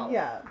about?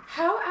 Yeah.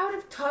 How out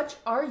of touch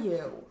are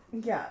you?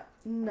 Yeah.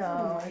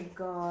 No. Oh my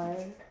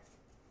god.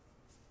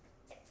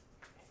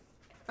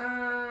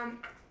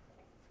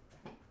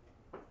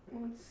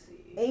 Let's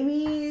see.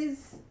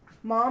 Amy's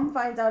mom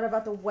finds out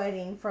about the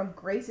wedding from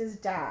Grace's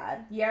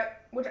dad.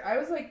 Yep. Which I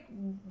was like,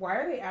 why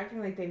are they acting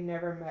like they've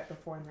never met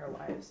before in their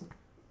lives?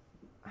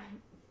 I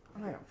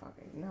don't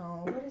fucking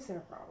know. What is their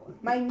problem?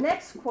 My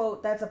next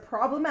quote that's a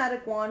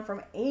problematic one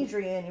from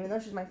Adrian, even though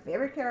she's my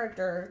favorite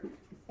character,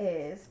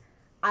 is,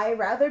 I'd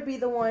rather be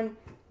the one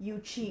you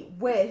cheat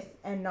with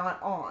and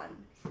not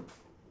on.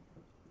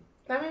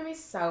 That made me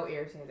so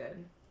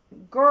irritated.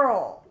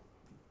 Girl,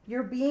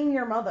 you're being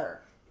your mother.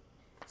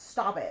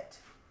 Stop it.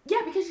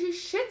 Yeah, because she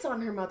shits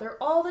on her mother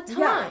all the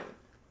time.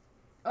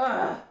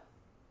 Yeah.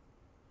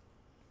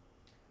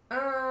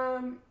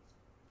 Ugh.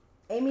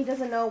 Amy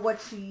doesn't know what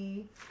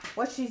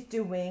she's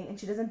doing, and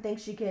she doesn't think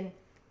she can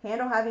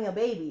handle having a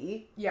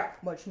baby. Yeah.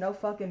 Which, no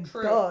fucking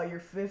True. duh, you're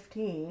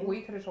 15.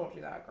 We could have told you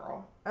that,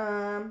 girl.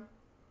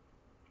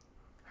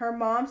 Her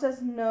mom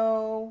says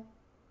no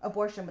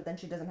abortion, but then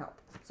she doesn't help.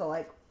 So,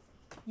 like,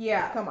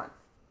 yeah. come on.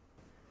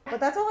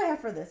 But that's all I have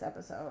for this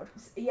episode.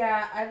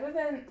 Yeah, other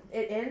than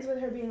it ends with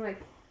her being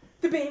like,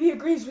 the baby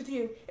agrees with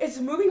you. It's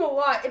moving a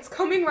lot. It's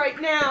coming right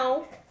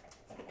now.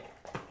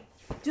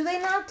 Do they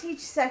not teach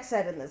sex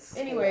ed in this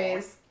school?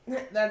 Anyways,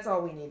 that's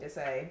all we need to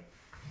say.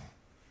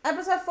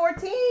 Episode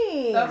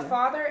 14. The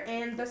father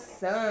and the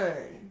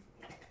son.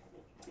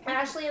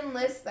 Ashley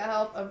enlists the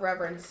help of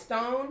Reverend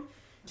Stone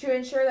to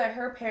ensure that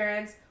her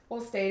parents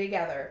will stay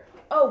together.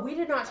 Oh, we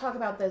did not talk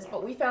about this,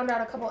 but we found out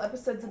a couple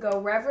episodes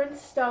ago Reverend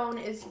Stone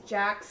is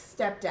Jack's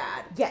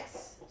stepdad.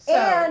 Yes. So,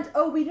 and,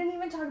 we didn't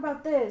even talk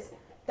about this.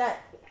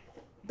 That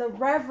the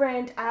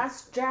Reverend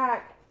asked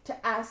Jack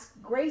to ask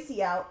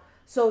Gracie out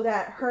so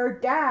that her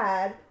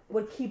dad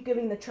would keep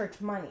giving the church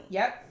money.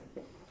 Yep.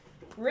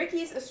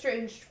 Ricky's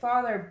estranged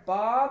father,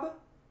 Bob,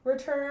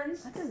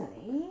 returns. That's his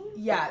name?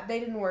 Yeah, they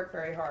didn't work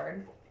very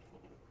hard.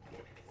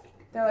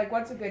 They're like,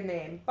 what's a good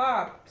name?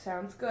 Bob.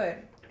 Sounds good.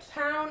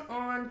 Town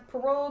on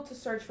parole to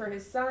search for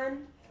his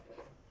son.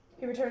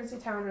 He returns to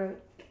town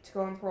to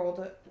go on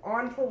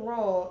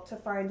parole to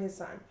find his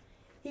son.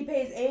 He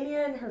pays Amy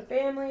and her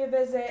family a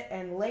visit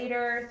and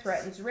later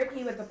threatens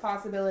Ricky with the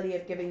possibility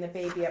of giving the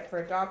baby up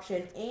for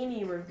adoption.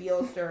 Amy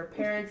reveals to her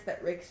parents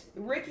that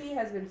Ricky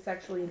has been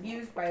sexually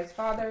abused by his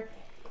father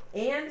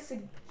and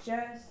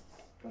suggests...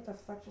 What the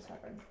fuck just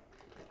happened?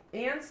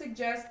 And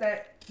suggests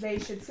that they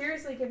should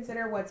seriously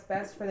consider what's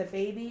best for the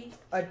baby,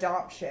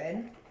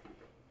 adoption.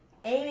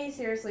 Amy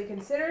seriously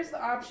considers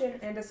the option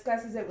and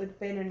discusses it with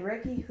Ben and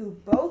Ricky, who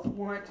both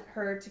want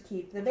her to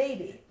keep the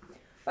baby,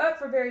 but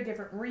for very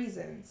different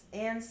reasons.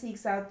 Anne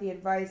seeks out the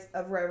advice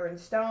of Reverend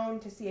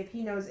Stone to see if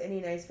he knows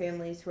any nice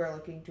families who are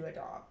looking to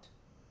adopt.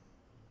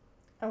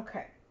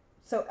 Okay.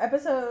 So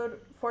episode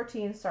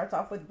 14 starts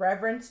off with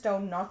Reverend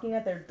Stone knocking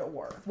at their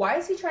door. Why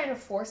is he trying to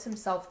force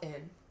himself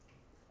in?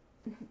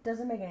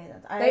 Doesn't make any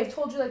sense. They've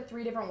told you like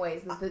 3 different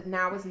ways that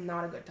now is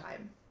not a good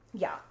time.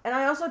 Yeah. And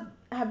I also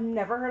have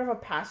never heard of a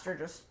pastor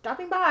just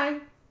stopping by.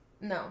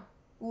 No.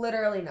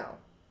 Literally no.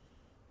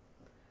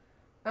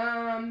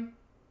 And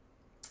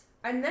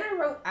then I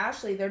wrote,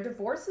 Ashley, their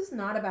divorce is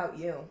not about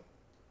you.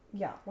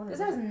 Yeah. 100%. This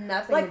has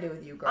nothing to do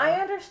with you, girl. I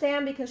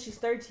understand because she's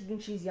 13,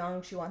 she's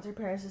young, she wants her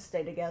parents to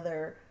stay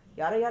together,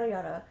 yada, yada,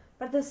 yada.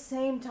 But at the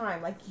same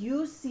time, like,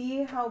 you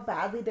see how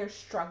badly they're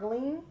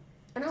struggling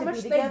and how to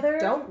much be they together.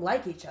 Don't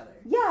like each other.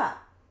 Yeah.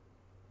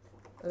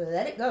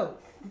 Let it go.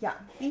 Yeah.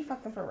 Be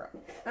fucking for real.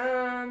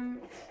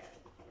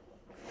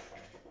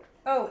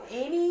 Oh,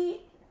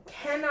 Amy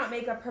cannot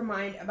make up her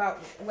mind about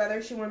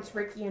whether she wants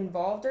Ricky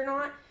involved or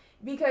not,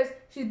 because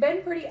she's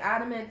been pretty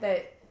adamant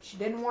that she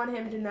didn't want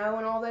him to know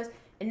and all this.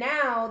 And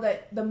now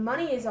that the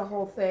money is a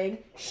whole thing,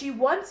 she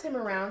wants him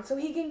around so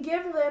he can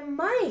give them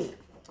money.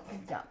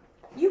 Yep.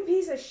 You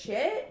piece of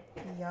shit.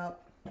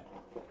 Yep.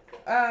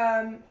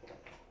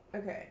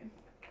 Okay.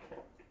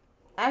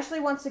 Ashley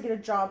wants to get a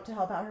job to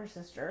help out her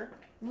sister.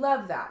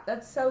 Love that.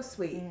 That's so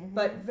sweet,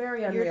 but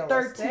very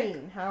unrealistic. You're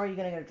 13. How are you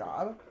going to get a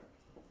job?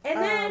 And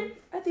then,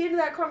 at the end of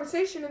that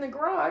conversation in the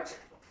garage,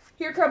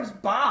 here comes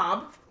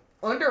Bob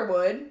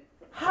Underwood.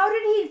 How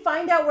did he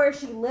find out where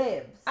she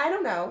lives? I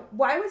don't know.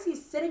 Why was he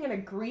sitting in a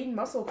green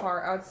muscle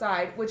car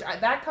outside?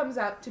 That comes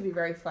out to be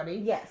very funny.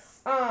 Yes.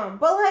 But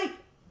like,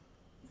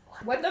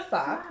 what the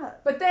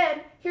fuck? But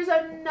then, here's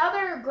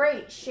another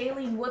great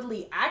Shailene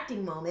Woodley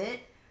acting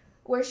moment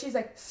where she's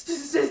like,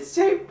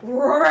 stay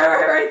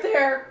right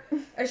there,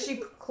 as she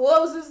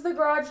closes the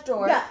garage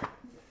door. Yeah.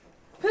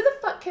 Who the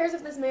fuck cares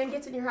if this man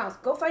gets in your house?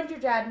 Go find your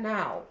dad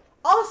now.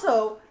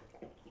 Also,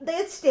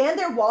 they stand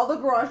there while the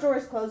garage door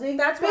is closing.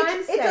 That's what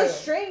I'm saying. It's a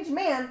strange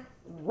man.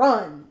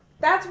 Run.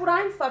 That's what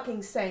I'm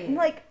fucking saying. I'm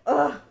like,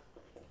 ugh.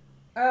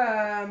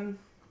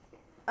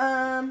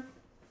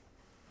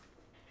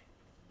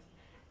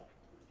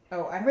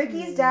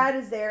 Ricky's dad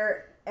is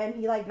there, and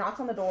he like knocks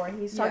on the door, and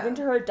he's talking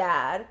to her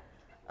dad,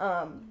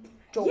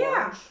 George.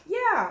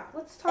 Yeah.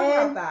 Let's talk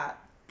about that.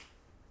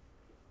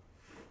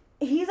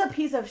 He's a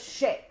piece of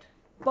shit.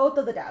 Both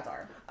of the dads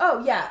are.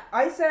 Oh, yeah.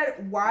 I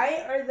said,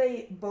 why are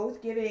they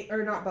both giving,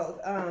 or not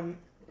both,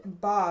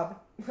 Bob,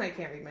 I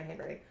can't read my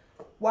handwriting.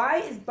 Why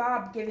is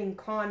Bob giving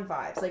Con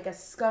vibes? Like a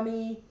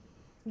scummy,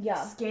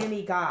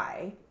 scammy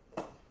guy.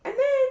 And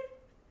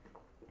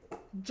then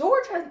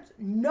George has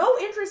no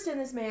interest in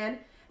this man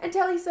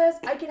until he says,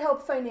 I can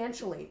help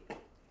financially.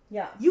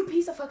 Yeah. You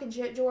piece of fucking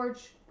shit,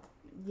 George.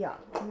 Yeah.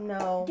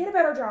 No. Get a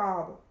better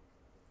job.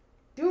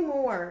 Do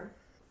more.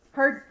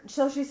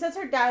 So she sits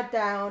her dad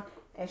down,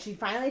 and she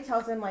finally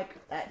tells him, like,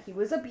 that he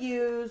was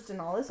abused and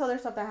all this other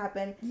stuff that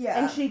happened. Yeah.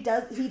 And he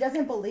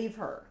doesn't believe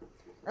her.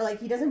 Or, like,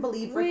 he doesn't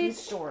believe Ricky's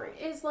story.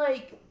 Is,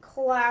 like,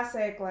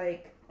 classic,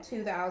 like,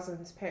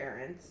 2000s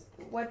parents.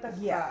 What the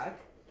fuck?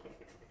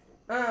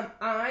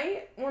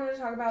 I wanted to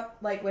talk about,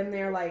 like, when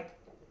they're, like,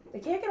 they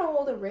can't get a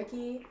hold of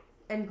Ricky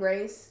and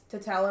Grace to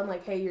tell him,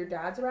 like, hey, your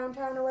dad's around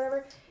town or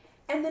whatever.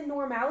 And the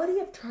normality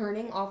of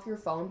turning off your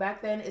phone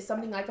back then is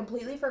something I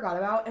completely forgot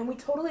about, and we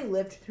totally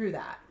lived through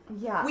that.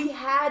 Yeah. We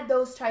had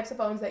those types of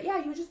phones that,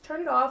 you just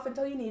turn it off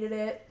until you needed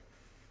it.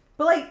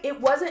 But, like, it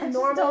wasn't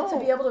normal to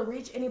be able to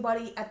reach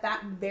anybody at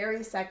that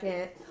very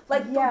second.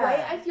 Like, the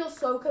way I feel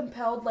so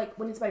compelled, like,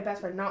 when it's my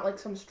best friend, not, like,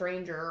 some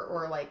stranger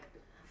or, like,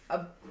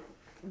 a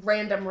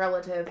random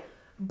relative,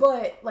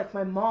 but, like,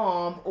 my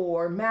mom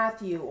or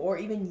Matthew or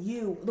even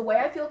you, the way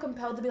I feel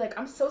compelled to be like,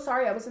 I'm so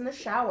sorry, I was in the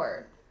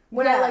shower.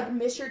 When I, like,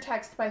 miss your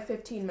text by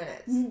 15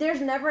 minutes. There's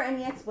never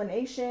any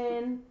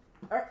explanation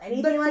or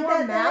anything like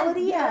that. The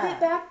normality of it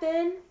back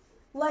then,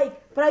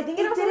 like, but I think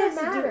it also didn't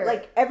has matter. to do,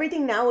 like,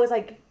 everything now is,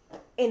 like,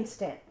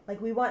 instant. Like,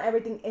 we want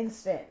everything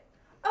instant.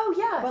 Oh,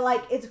 yeah. But,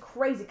 like, it's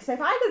crazy. Because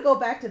if I could go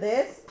back to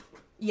this,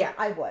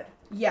 I would.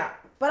 Yeah.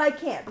 But I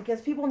can't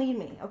because people need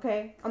me,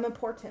 okay? I'm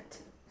important.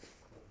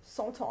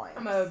 Sometimes.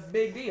 I'm a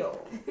big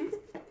deal.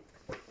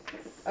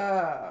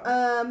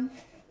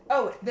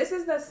 Oh, this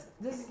is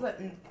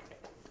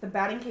the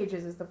batting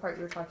cages is the part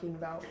you were talking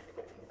about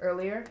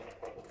earlier.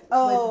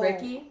 Oh. With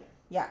Ricky.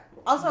 Yeah.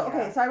 Also,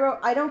 okay, so I wrote,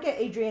 I don't get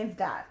Adrian's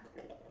dad.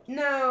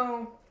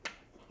 No.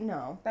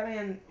 That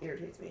man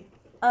irritates me.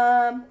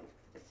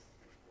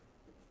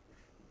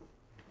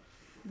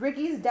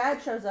 Ricky's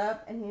dad shows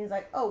up and he's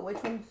like, oh,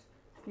 which one's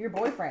your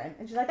boyfriend?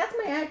 And she's like, that's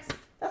my ex.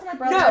 That's my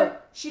brother. No,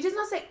 she does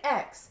not say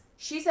ex.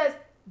 She says,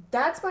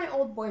 that's my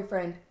old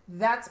boyfriend.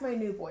 That's my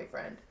new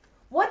boyfriend.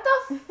 What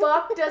the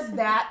fuck does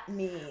that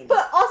mean?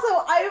 But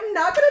also, I am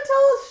not going to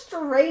tell a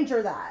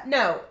stranger that.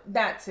 No,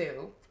 that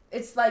too.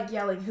 It's like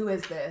yelling, who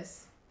is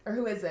this? Or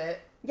who is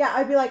it? Yeah,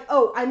 I'd be like,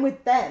 oh, I'm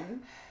with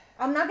them.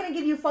 I'm not gonna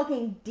give you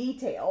fucking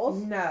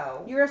details.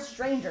 No. You're a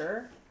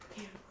stranger.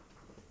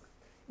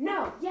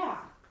 No, yeah.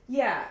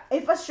 Yeah.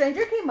 If a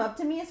stranger came up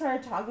to me and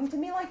started talking to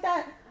me like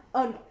that,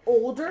 an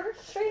older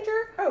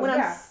stranger, when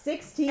I'm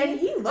 16, and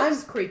he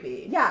looks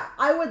creepy. Yeah,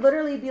 I would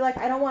literally be like,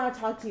 I don't want to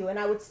talk to you, and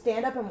I would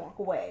stand up and walk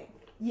away.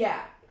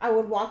 Yeah. I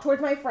would walk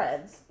towards my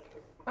friends.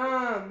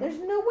 There's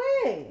no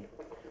way.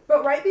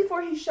 But right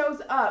before he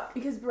shows up,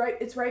 because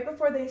it's right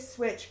before they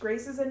switch,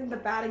 Grace is in the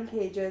batting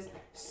cages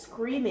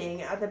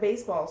screaming at the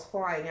baseballs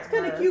flying at her.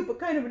 It's kind of cute, but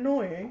kind of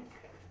annoying.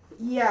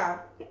 Yeah.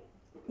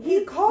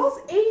 He calls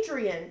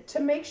Adrian to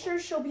make sure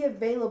she'll be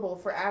available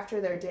for after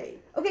their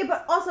date. Okay,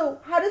 but also,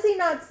 how does he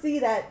not see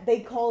that they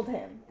called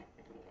him?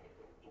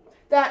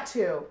 That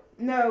too.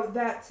 No,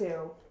 that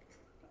too.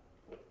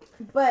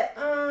 But,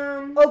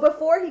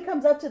 before he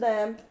comes up to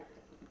them,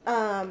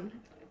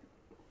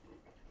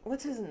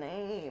 what's his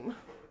name?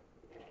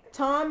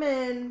 Tom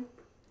and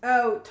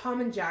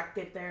Jack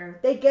get there.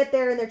 They get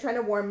there and they're trying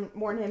to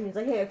warn him. He's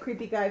like, hey, a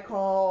creepy guy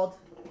called.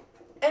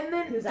 And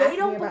then they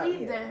don't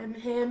believe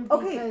him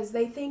because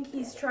they think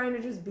he's trying to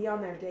just be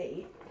on their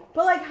date.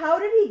 But, like, how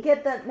did he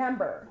get that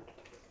number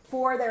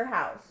for their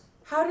house?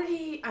 How did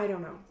he... I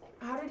don't know.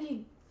 How did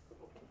he...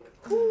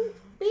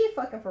 Be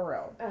fucking for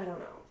real. I don't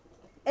know.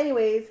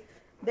 Anyways,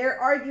 they're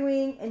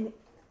arguing and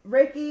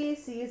Ricky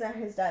sees that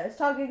his dad is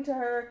talking to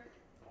her.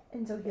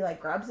 And so he, like,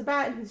 grabs the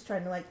bat and he's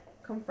trying to, like,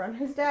 confront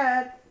his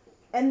dad.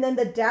 And then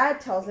the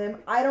dad tells him,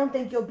 I don't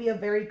think you'll be a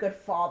very good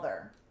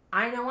father.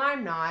 I know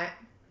I'm not.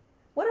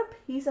 What a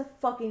piece of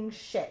fucking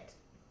shit.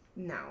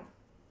 No.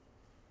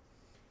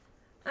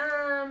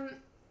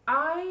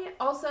 I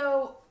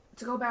also,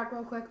 to go back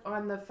real quick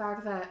on the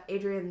fact that I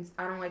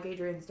don't like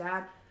Adrian's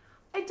dad.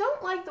 I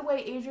don't like the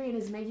way Adrian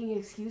is making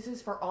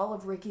excuses for all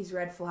of Ricky's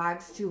red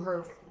flags to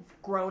her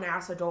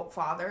grown-ass adult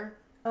father.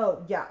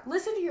 Oh, yeah.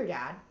 Listen to your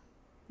dad.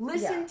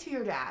 Listen to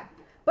your dad.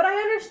 But I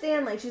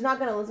understand, like, she's not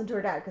going to listen to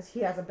her dad because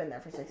he hasn't been there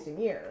for 16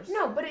 years.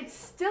 No, but it's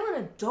still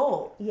an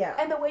adult. Yeah.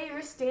 And the way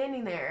you're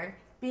standing there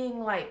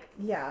being like...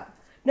 Yeah.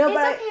 No, it's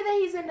but okay that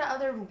he's into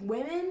other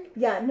women.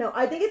 Yeah, no,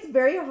 I think it's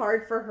very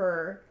hard for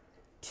her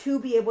to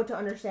be able to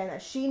understand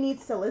that she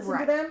needs to listen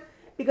to them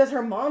because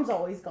her mom's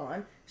always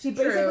gone. She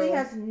basically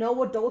has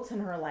no adults in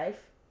her life.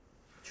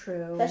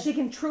 True. That she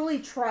can truly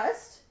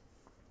trust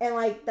and,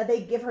 like, that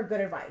they give her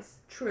good advice.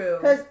 True.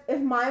 Because if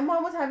my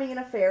mom was having an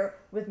affair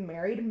with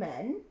married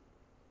men,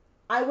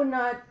 I would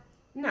not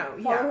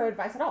follow her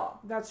advice at all.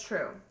 That's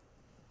true.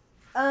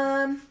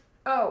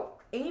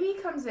 Amy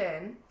comes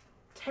in.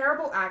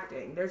 Terrible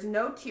acting. There's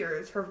no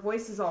tears. Her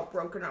voice is all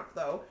broken up,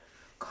 though.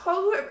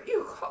 Call whoever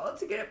you call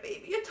to get a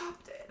baby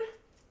adopted.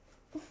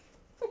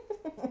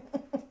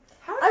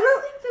 How do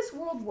you think this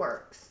world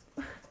works?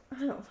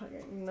 I don't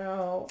fucking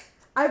know.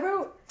 I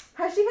wrote,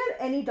 has she had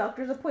any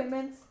doctor's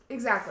appointments?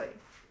 Exactly.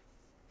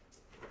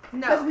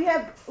 No.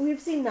 Because we've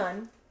seen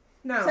none.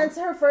 No. Since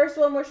her first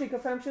one where she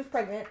confirmed she was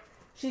pregnant,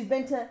 she's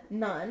been to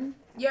none.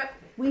 Yep.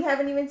 We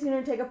haven't even seen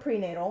her take a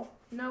prenatal.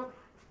 Nope.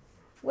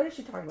 What is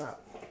she talking about?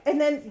 And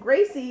then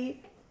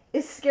Gracie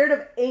is scared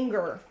of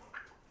anger.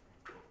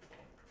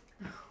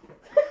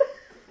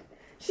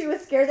 She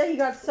was scared that he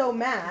got so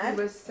mad.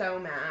 He was so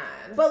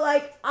mad. But,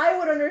 like, I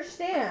would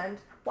understand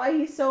why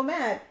he's so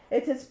mad.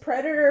 It's his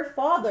predator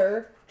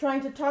father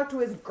trying to talk to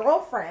his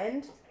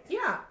girlfriend.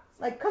 Yeah.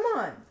 Like, come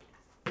on.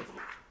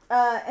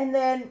 And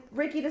then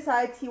Ricky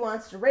decides he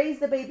wants to raise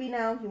the baby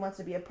now. He wants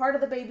to be a part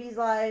of the baby's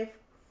life.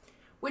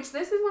 Which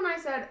this is when I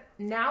said,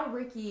 now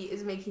Ricky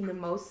is making the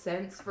most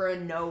sense for a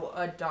no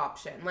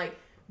adoption. Like,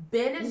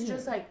 Ben is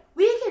just like,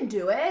 we can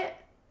do it.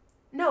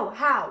 No,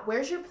 how?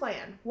 Where's your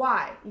plan?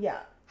 Why? Yeah.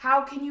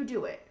 How can you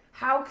do it?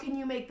 How can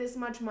you make this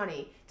much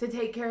money to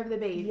take care of the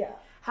baby? Yeah.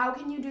 How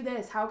can you do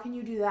this? How can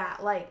you do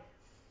that? Like,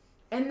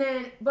 and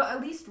then, but at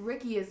least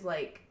Ricky is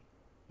like,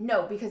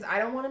 no, because I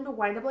don't want him to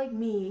wind up like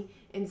me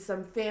in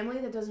some family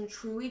that doesn't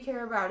truly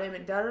care about him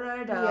and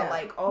da-da-da-da,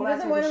 like all that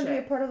type of shit. He doesn't want him to be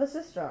a part of the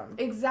system.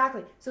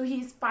 Exactly. So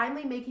he's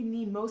finally making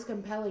the most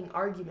compelling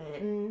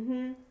argument.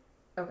 Mm-hmm.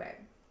 Okay.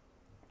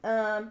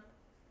 And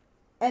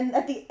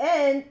at the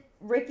end,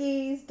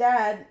 Ricky's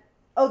dad...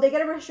 Oh, they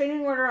get a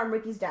restraining order on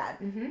Ricky's dad.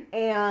 Mm-hmm.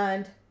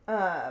 And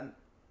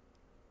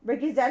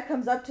Ricky's dad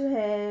comes up to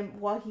him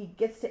while he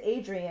gets to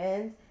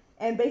Adrian's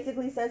and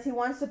basically says he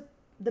wants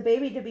the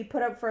baby to be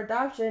put up for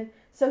adoption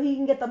so he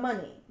can get the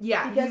money.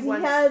 Yeah, because he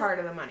wants part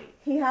of the money.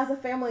 He has a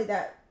family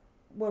that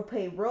will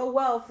pay real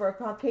well for a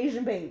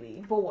Caucasian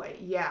baby. Boy,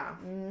 yeah.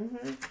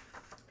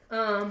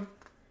 Mm-hmm.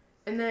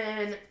 And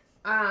then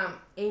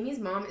Amy's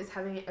mom is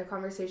having a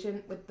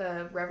conversation with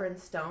the Reverend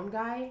Stone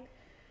guy.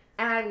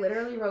 And I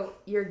literally wrote,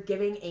 you're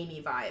giving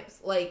Amy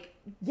vibes. Like,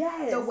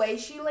 yes. The way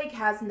she, like,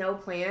 has no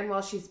plan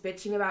while she's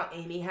bitching about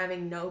Amy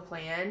having no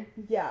plan.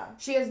 Yeah.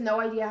 She has no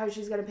idea how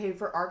she's going to pay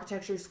for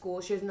architecture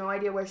school. She has no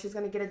idea where she's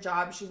going to get a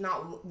job. She's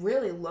not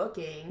really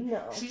looking.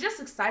 No. She's just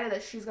excited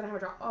that she's going to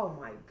have a job. Oh,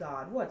 my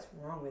God. What's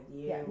wrong with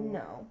you? Yeah,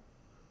 no.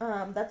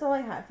 That's all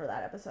I had for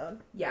that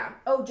episode. Yeah.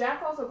 Oh,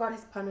 Jack also got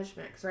his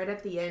punishment. Because right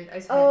at the end, I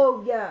said,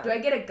 oh, yeah. Do I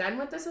get a gun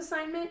with this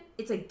assignment?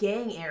 It's a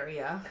gang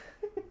area.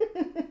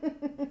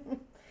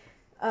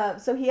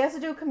 So he has to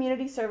do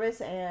community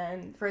service,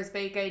 and For his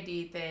fake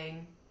ID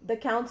thing. the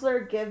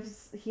counselor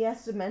he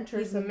has to mentor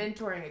He's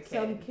mentoring a kid.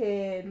 some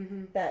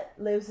kid that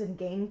lives in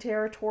gang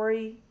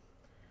territory.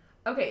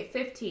 Okay,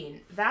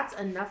 15. That's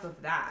enough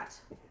of that.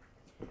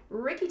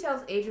 Ricky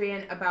tells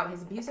Adrian about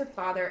his abusive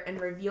father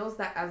and reveals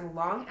that as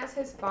long as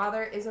his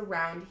father is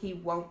around, he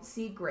won't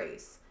see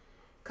Grace.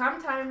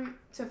 Come time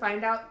to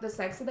find out the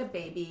sex of the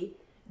baby,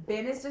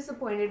 Ben is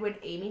disappointed when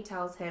Amy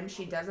tells him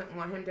she doesn't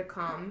want him to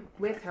come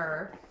with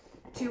her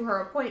to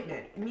her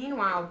appointment.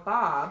 Meanwhile,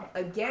 Bob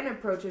again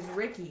approaches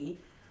Ricky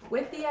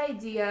with the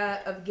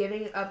idea of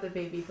giving up the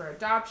baby for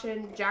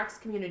adoption. Jack's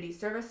community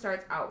service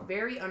starts out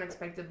very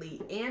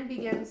unexpectedly and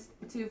begins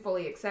to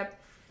fully accept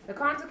the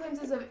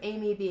consequences of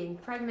Amy being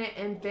pregnant,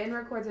 and Ben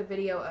records a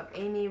video of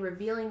Amy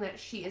revealing that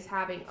she is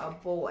having a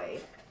boy.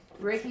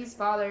 Ricky's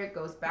father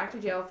goes back to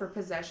jail for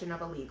possession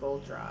of illegal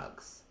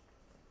drugs.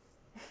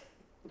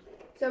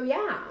 So,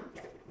 yeah.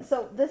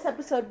 So this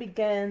episode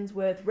begins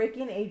with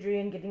Ricky and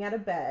Adrian getting out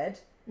of bed,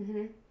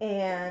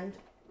 and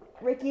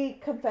Ricky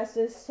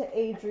confesses to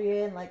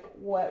Adrian, like,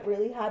 what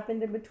really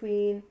happened in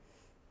between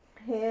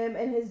him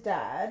and his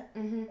dad,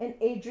 and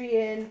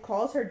Adrian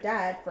calls her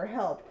dad for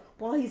help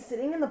while he's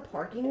sitting in the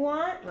parking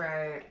lot.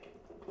 Right.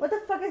 What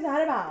the fuck is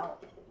that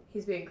about?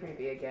 He's being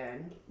creepy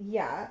again.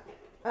 Yeah.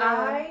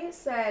 I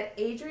said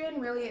Adrian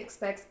really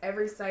expects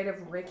every side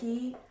of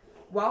Ricky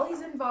while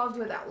he's involved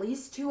with at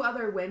least 2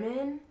 other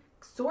women.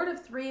 Sort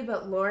of 3,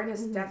 but Lauren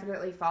has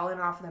definitely fallen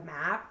off the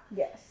map.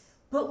 Yes.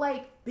 But,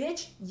 like,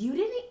 bitch, you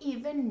didn't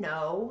even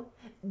know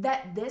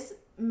that this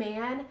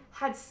man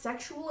had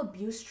sexual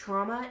abuse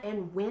trauma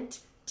and went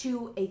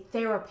to a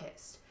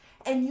therapist.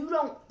 And you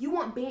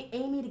want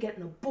Amy to get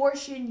an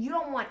abortion. You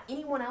don't want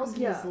anyone else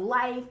in his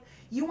life.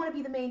 You want to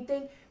be the main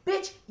thing.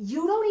 Bitch,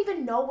 you don't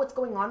even know what's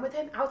going on with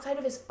him outside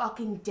of his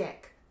fucking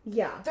dick.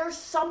 Yeah. There's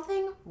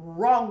something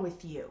wrong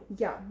with you.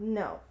 Yeah,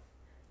 no.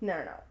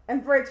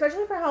 And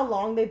especially for how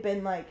long they've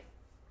been, like,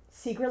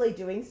 secretly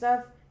doing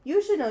stuff,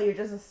 you should know you're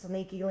just a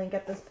sneaky link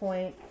at this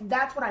point.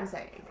 That's what I'm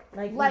saying.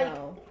 Like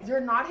no.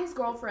 You're not his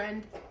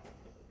girlfriend.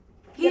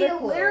 He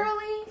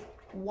literally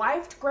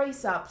wifed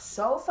Grace up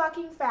so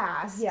fucking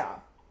fast. Yeah.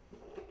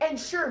 And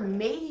sure,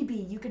 maybe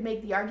you could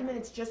make the argument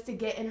it's just to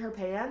get in her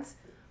pants.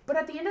 But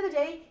at the end of the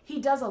day,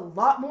 he does a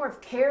lot more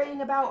of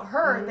caring about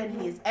her than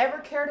he has ever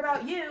cared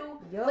about you.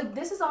 Yep. Like,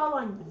 this is all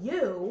on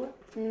you.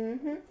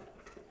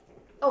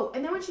 Oh,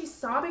 and then when she's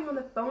sobbing on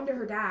the phone to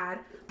her dad,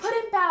 put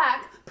him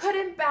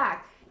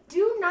back.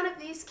 Do none of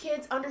these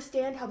kids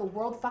understand how the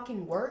world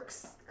fucking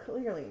works?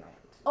 Clearly not.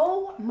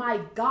 Oh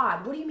my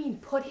God, what do you mean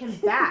put him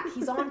back?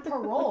 He's on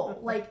parole.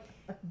 Like,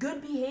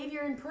 good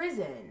behavior in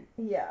prison.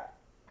 Yeah.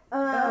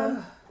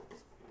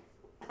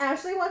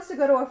 Ashley wants to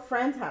go to a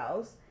friend's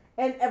house,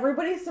 and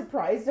everybody's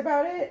surprised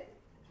about it.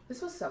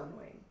 This was so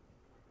annoying.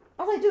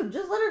 I was like, dude,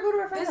 just let her go to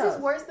her friend's house. This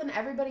is worse than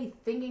everybody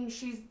thinking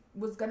she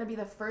was going to be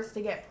the first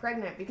to get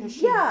pregnant because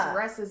she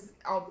dresses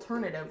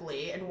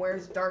alternatively and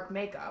wears dark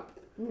makeup.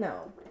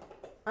 No.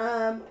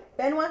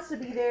 Ben wants to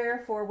be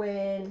there for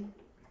when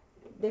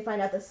they find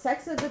out the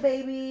sex of the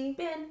baby.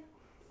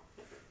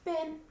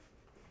 Ben.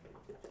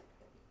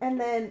 And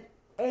then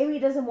Amy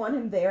doesn't want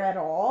him there at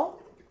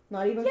all.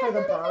 Not even for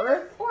the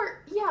birth.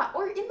 Or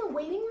in the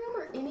waiting room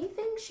or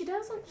anything. She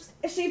doesn't just...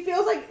 She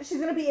feels like she's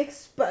going to be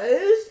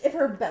exposed if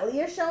her belly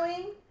is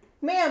showing.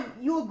 Ma'am,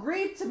 you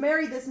agreed to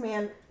marry this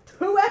man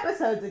 2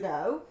 episodes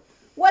ago.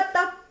 What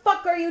the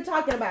fuck are you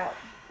talking about?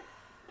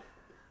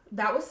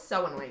 That was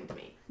so annoying to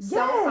me. Yes.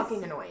 So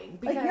fucking annoying.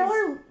 Because... Like, y'all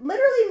are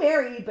literally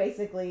married,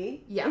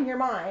 basically. Yeah. In your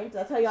mind.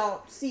 That's how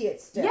y'all see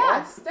it still.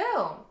 Yeah,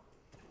 still.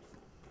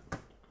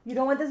 You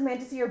don't want this man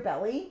to see your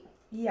belly?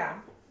 Yeah.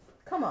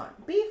 Come on.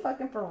 Be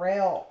fucking for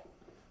real.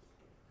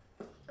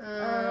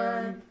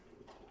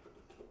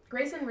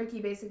 Grace and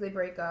Ricky basically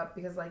break up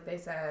because, like they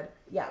said...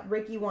 Yeah,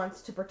 Ricky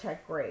wants to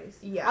protect Grace.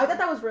 Yeah. I thought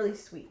that was really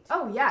sweet.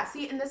 Oh, yeah.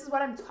 See, and this is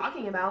what I'm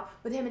talking about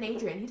with him and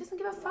Adrian. He doesn't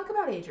give a fuck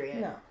about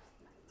Adrian. No.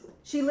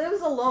 She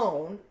lives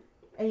alone,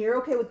 and you're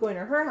okay with going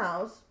to her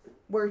house,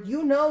 where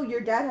you know your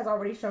dad has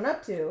already shown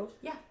up to.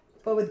 Yeah.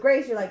 But with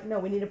Grace, you're like, no,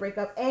 we need to break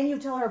up, and you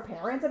tell her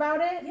parents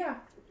about it? Yeah.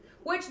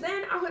 Which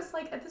then I was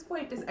like, at this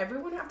point, does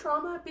everyone have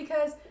trauma?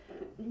 Because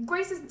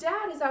Grace's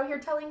dad is out here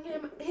telling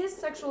him his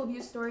sexual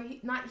abuse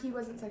story. He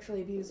wasn't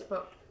sexually abused,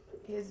 but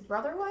his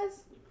brother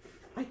was?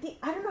 I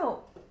don't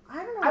know.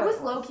 I was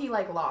low-key,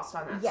 like, lost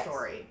on that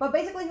story. But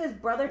basically his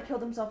brother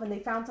killed himself and they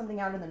found something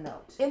out in the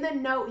note. In the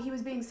note, he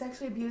was being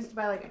sexually abused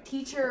by, like, a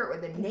teacher or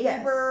the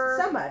neighbor.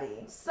 Yes,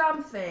 somebody.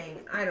 Something.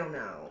 I don't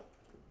know.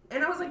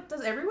 And I was like,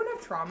 does everyone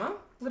have trauma?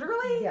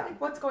 Literally? Yeah. Like,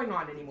 what's going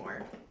on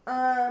anymore?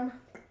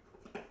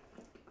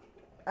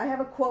 I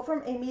have a quote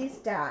from Amy's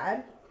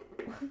dad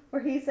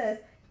where he says,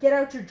 get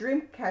out your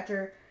dream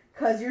catcher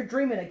because you're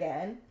dreaming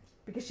again.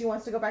 Because she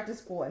wants to go back to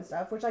school and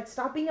stuff. Which, like,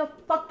 stop being a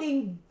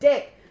fucking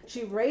dick.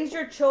 She raised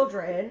your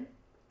children.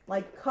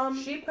 Like, come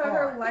She put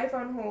her life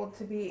on hold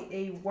to be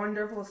a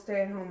wonderful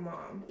stay-at-home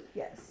mom.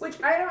 Yes.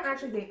 Which I don't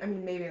actually think, I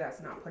mean, maybe that's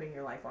not putting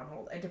your life on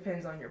hold. It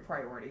depends on your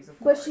priorities, of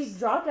But course. she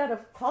dropped out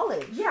of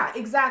college. Yeah,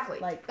 exactly.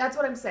 Like, that's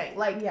what I'm saying.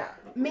 Like, yeah.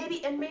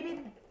 maybe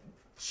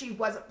she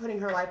wasn't putting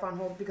her life on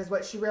hold because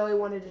what she really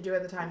wanted to do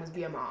at the time was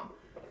be a mom.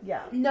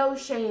 Yeah. No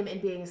shame in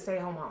being a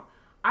stay-at-home mom.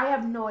 I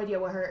have no idea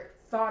what her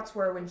thoughts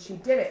were when she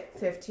did it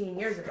 15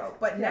 years ago.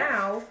 But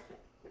now,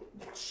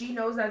 she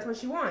knows that's what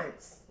she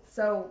wants.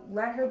 So,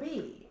 let her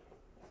be.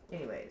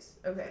 Anyways,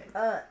 okay.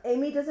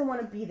 Amy doesn't want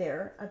to be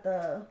there at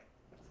the...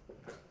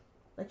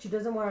 Like, she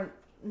doesn't want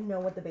to know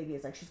what the baby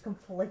is. Like, she's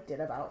conflicted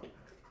about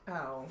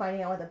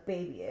finding out what the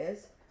baby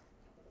is.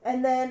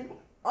 And then,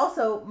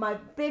 also, my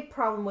big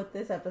problem with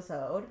this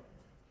episode,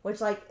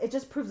 which, like, it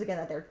just proves again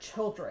that they're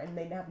children.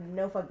 They have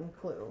no fucking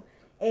clue.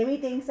 Amy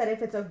thinks that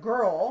if it's a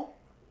girl,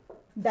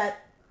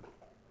 that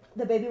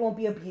the baby won't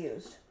be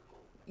abused.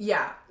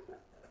 Yeah.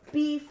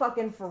 Be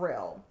fucking for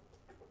real.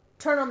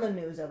 Turn on the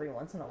news every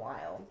once in a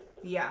while.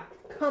 Yeah.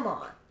 Come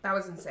on. That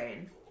was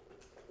insane.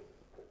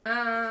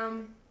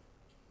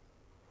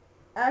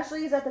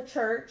 Ashley is at the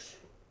church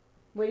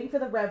waiting for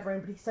the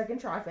reverend, but he's stuck in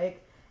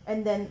traffic.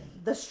 And then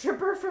the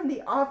stripper from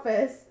The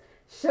Office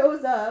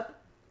shows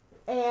up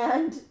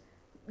and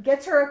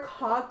gets her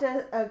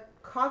a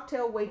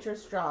cocktail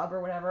waitress job or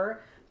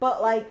whatever.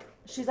 But, like,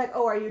 she's like,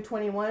 oh, are you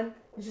 21?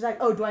 And she's like,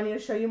 oh, do I need to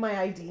show you my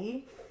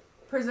ID?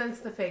 Presents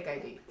the fake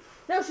ID.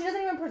 No, she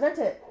doesn't even present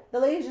it. The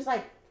lady's just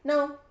like,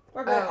 no,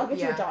 we're good. I'll get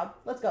you a job.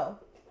 Let's go.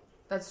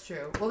 That's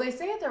true. Well, they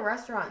say at the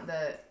restaurant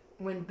that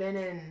when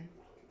Ben's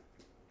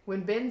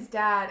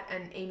dad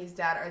and Amy's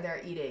dad are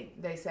there eating,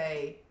 they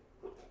say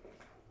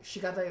she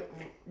got the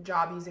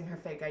job using her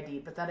fake ID,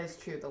 but that is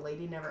true. The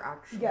lady never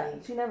actually... Yeah,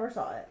 she never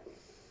saw it.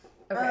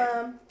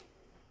 Okay.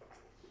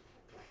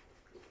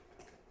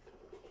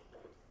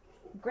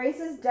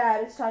 Grace's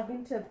dad is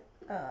talking to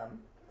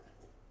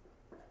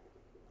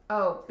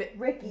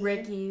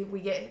Ricky, we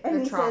get and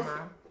the he trauma. Says,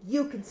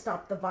 you can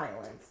stop the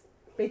violence.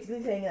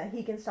 Basically saying that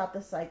he can stop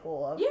the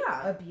cycle of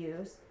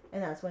abuse.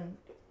 And that's when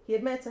he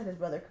admits that his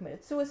brother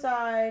committed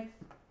suicide.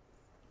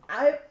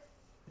 I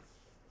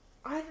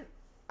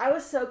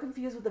was so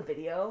confused with the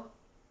video.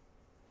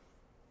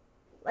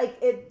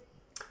 Like, it...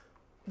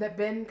 That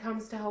Ben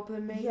comes to help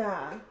them make?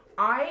 Yeah.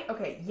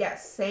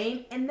 Yes,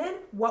 same. And then,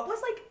 what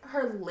was, like,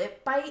 her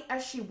lip bite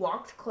as she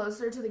walked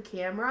closer to the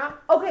camera?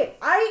 Okay,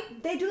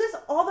 they do this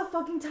all the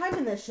fucking time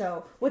in this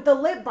show, with the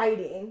lip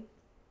biting.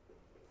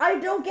 I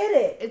don't get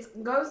it.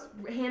 It goes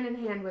hand in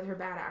hand with her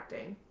bad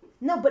acting.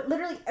 No, but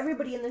literally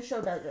everybody in the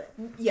show does it.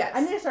 Yes.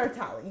 I need to start a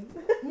tally.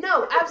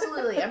 No,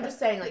 absolutely. I'm just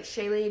saying, like,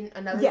 Shailene,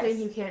 another thing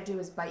you can't do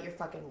is bite your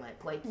fucking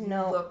lip. Like, you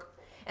look...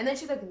 And then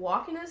she's, like,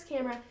 walking to this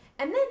camera.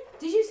 And then,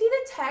 did you see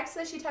the text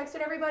that she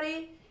texted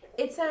everybody?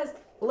 It says,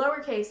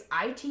 lowercase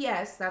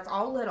ITS, that's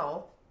all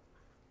little,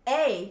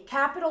 A,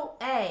 capital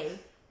A,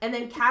 and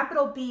then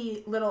capital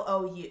B, little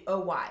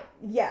OY.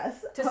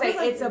 Yes. To say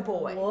like, it's a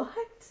boy.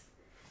 What?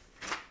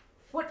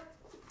 What?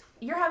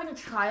 You're having a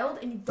child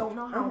and you don't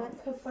know how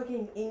to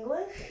fucking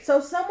English? So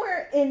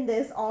somewhere in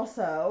this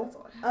also,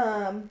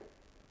 somewhere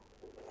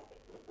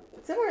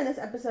in this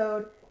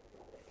episode,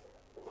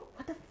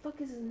 what the fuck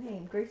is his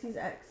name? Gracie's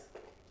ex.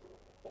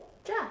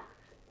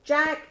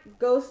 Jack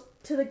goes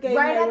to the gay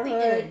neighborhood. Right at the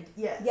end,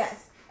 yes.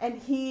 Yes.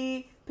 And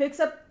he picks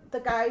up the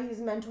guy he's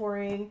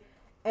mentoring,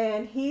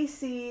 and he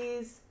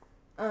sees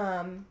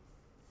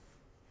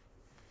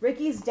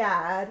Ricky's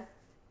dad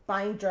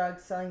buying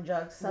drugs, selling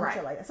drugs, some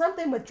shit like that.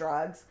 Something with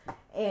drugs.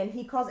 And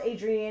he calls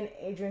Adrian.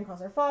 Adrian calls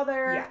her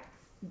father. Yeah.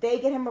 They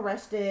get him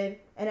arrested.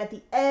 And at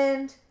the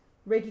end,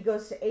 Ricky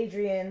goes to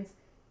Adrian's,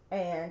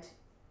 and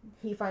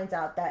he finds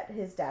out that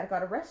his dad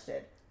got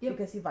arrested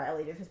because he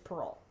violated his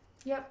parole.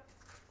 Yep.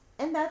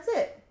 And that's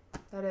it.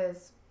 That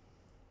is.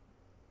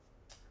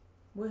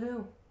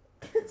 Woohoo.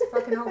 It's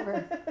fucking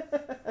over.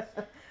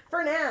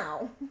 For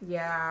now.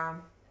 Yeah.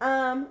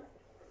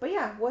 But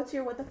yeah, what's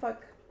your what the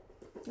fuck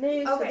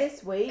news for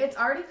this week? It's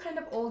already kind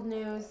of old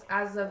news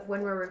as of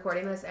when we're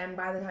recording this, and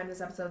by the time this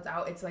episode's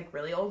out, it's like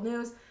really old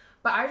news.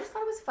 But I just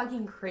thought it was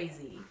fucking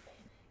crazy.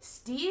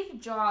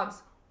 Steve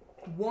Jobs'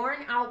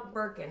 worn out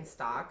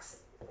Birkenstocks.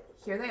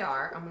 Here they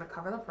are. I'm gonna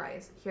cover the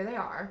price. Here they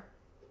are.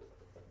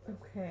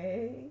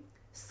 Okay.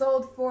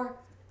 Sold for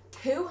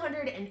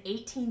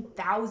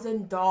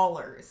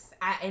 $218,000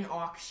 at an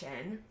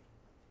auction.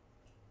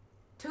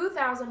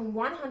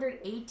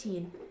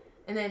 $2,118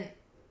 and then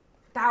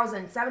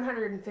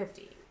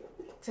 $1,750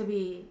 to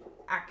be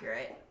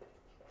accurate.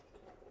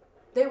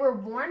 They were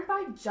worn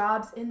by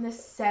Jobs in the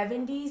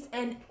 70s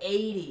and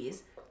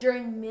 80s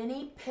during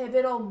many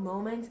pivotal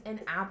moments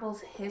in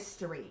Apple's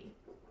history.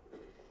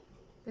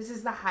 This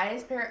is the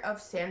highest pair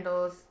of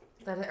sandals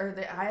or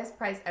the highest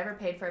price ever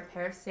paid for a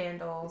pair of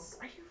sandals.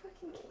 Are you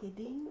fucking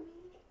kidding me?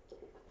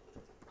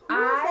 Who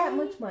has that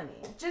much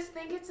money? Just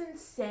think it's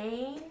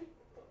insane.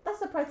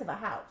 That's the price of a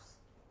house.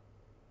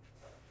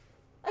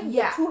 I can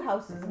get 2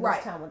 houses in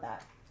this town with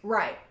that.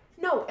 Right.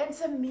 No, and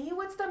to me,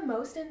 what's the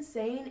most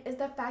insane is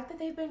the fact that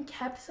they've been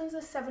kept since the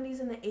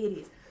 70s and the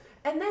 80s.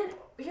 And then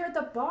here at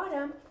the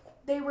bottom,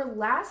 they were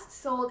last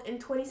sold in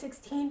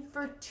 2016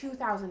 for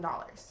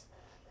 $2,000.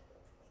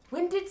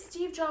 When did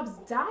Steve Jobs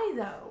die,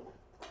 though?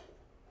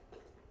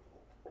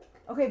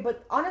 Okay,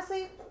 but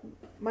honestly,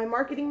 my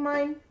marketing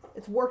mind,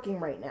 it's working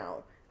right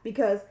now.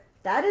 Because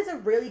that is a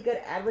really good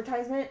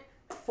advertisement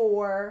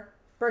for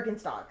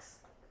Birkenstocks.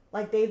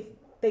 Like, they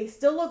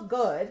still look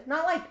good.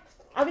 Not like,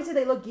 obviously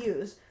they look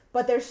used,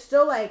 but there's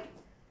still, like,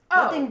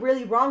 nothing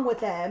really wrong with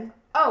them.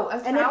 Oh,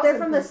 1,000%. And if they're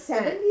from the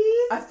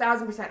 70s?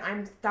 1,000%.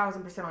 I'm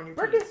 1,000% on your team.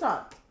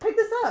 Birkenstock, pick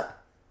this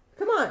up.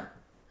 Come on.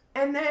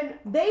 And then...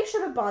 They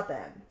should have bought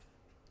them.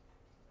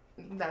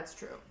 That's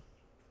true.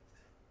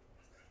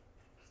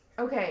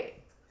 Okay,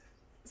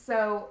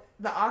 so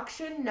the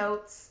auction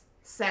notes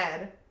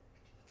said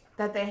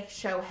that they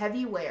show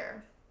heavy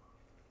wear.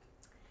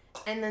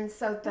 And then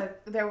so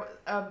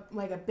a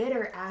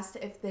bidder asked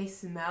if they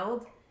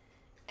smelled.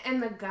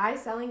 And the guy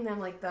selling them,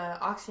 like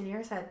the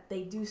auctioneer, said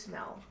they do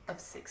smell of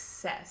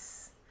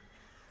success.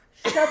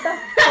 Shut the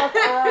fuck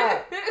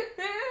up.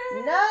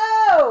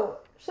 No!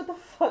 Shut the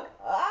fuck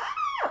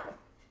up.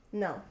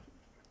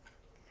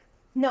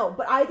 No,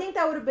 but I think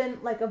that would have been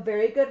like a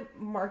very good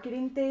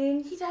marketing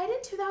thing. He died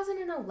in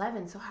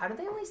 2011, so how did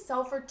they only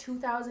sell for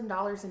 $2,000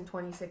 in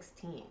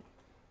 2016?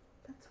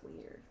 That's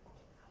weird.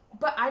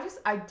 But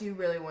I do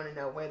really want to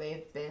know where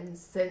they've been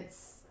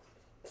since...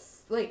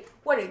 Like,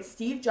 what, did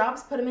Steve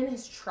Jobs put them in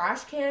his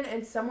trash can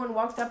and someone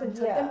walked up and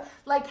took them?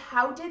 Like,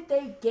 how did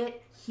they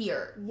get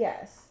here?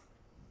 Yes.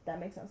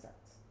 That makes no sense.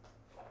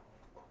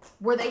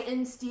 Were they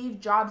in Steve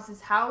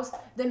Jobs' house?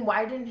 Then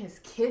why didn't his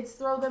kids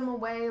throw them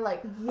away?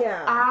 Like,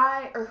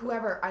 yeah. or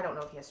whoever, I don't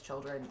know if he has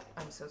children.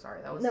 I'm so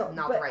sorry. That was not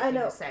the right thing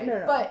to say.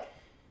 No. But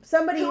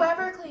somebody,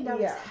 whoever cleaned out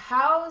his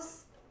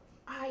house,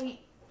 I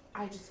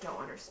just don't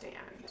understand.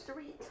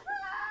 3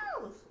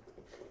 towels.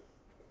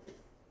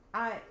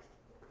 I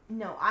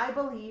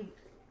believe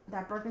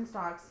that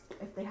Birkenstocks,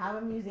 if they have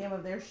a museum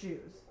of their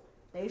shoes,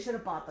 they should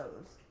have bought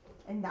those.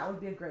 And that would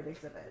be a great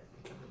exhibit.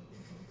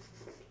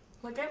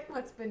 Look at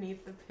what's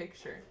beneath the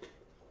picture.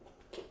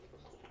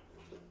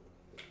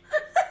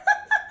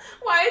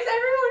 Why is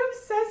everyone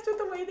obsessed with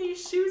the way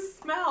these shoes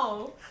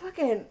smell?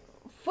 Fucking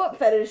foot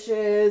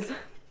fetishes.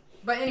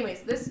 But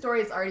anyways, this story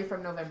is already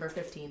from November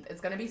 15th. It's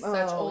going to be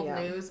such old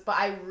news. But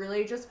I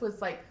really just was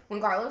like,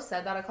 when Carlos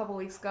said that a couple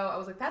weeks ago, I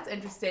was like, that's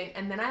interesting.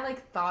 And then I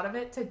like thought of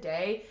it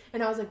today.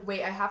 And I was like,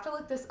 wait, I have to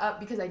look this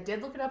up. Because I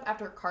did look it up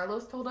after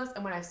Carlos told us.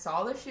 And when I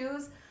saw the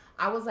shoes,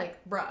 I was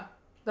like, bruh,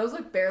 those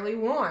look barely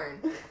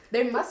worn.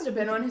 They must have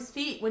been on his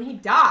feet when he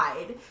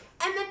died.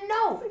 And then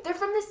no, they're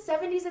from the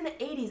 70s and the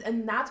 80s.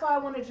 And that's why I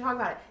wanted to talk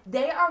about it.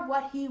 They are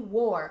what he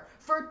wore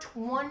for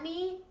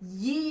 20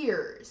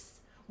 years.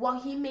 While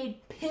he made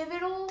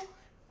pivotal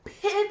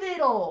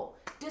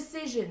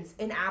decisions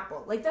in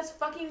Apple. Like, that's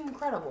fucking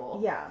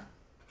incredible. Yeah.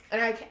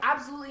 And I can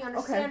absolutely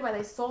understand why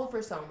they sold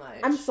for so much.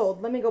 I'm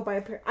sold. Let me go buy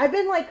a pair. I've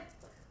been, like,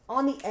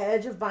 on the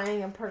edge of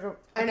buying a pair of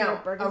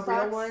Birkenstocks.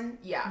 A real one?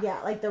 Yeah.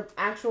 Yeah, like the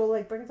actual,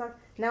 like, Birkenstocks.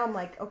 Now I'm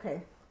like,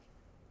 okay,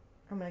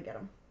 I'm going to get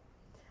them.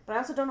 But I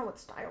also don't know what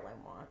style I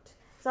want.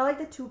 So I like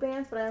the 2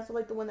 bands, but I also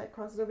like the one that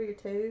crosses over your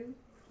toe.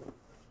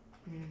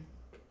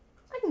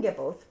 I can get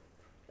both.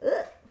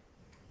 Ugh.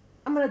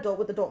 I'm an adult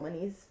with adult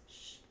monies.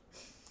 Shh.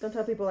 Don't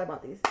tell people I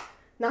bought these.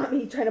 Not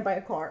me trying to buy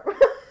a car. And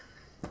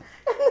then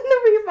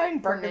you're buying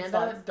Birkenstocks.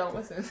 Fernanda, don't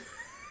listen.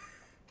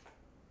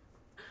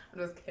 I'm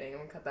just kidding. I'm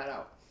going to cut that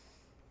out.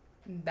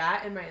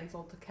 That and my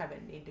insult to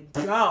Kevin need to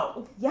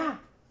go. Yeah.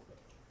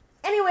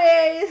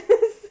 Anyways.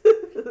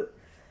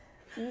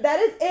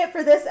 That is it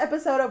for this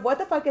episode of What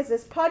the Fuck Is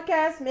This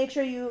Podcast. Make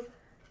sure you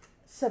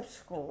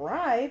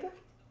subscribe.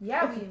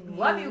 Yeah, we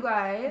love you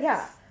guys.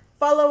 Yeah.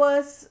 Follow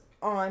us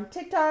on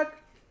TikTok,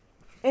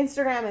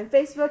 Instagram, and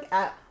Facebook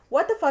at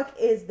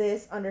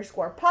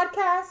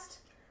WhatTheFuckIsThis_podcast,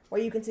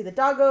 where you can see the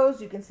doggos,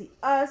 you can see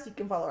us, you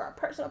can follow our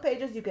personal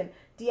pages, you can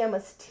DM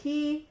us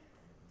tea.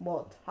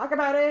 We'll talk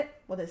about it.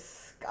 We'll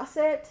discuss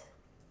it.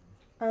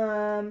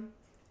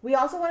 We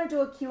also want to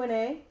do a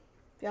Q&A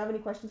if you have any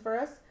questions for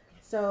us.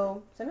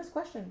 So send us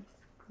questions.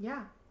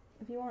 Yeah.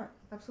 If you want.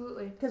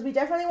 Absolutely. Because we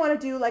definitely want to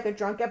do like a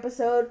drunk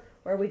episode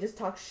where we just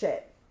talk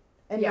shit.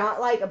 And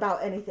not like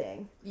about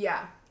anything.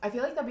 Yeah. I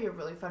feel like that'd be a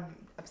really fun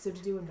episode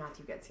to do when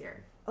Matthew gets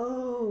here.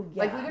 Oh,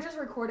 yeah. Like, we could just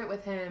record it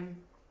with him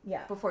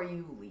before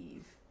you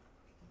leave.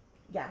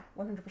 Yeah,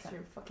 100%. So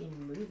you're fucking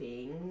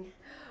moving.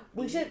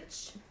 We should...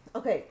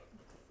 Okay,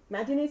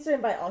 Matthew needs to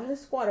invite all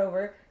his squad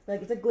over.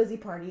 Like, it's a glizzy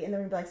party. And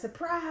then we'd be like,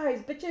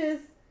 surprise,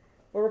 bitches!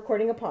 We're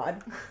recording a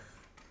pod.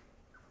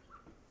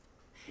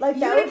 Like,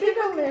 that would be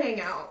hilarious.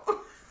 Hang out.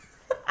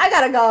 I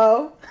gotta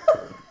go.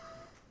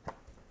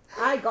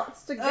 I got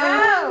to go.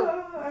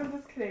 Oh, I'm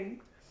just kidding.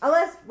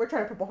 Unless we're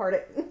trying to Purple Heart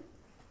it.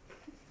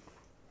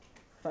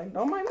 Like,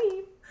 don't mind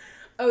me.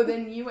 Oh,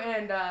 then you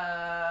and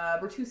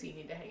Bertucci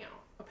need to hang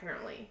out,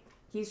 apparently.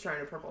 He's trying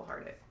to Purple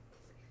Heart it.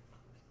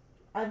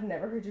 I've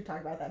never heard you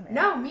talk about that man.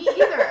 No, me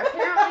either.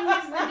 Apparently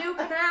he's the new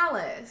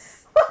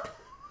Canales.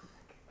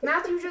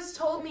 Matthew just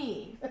told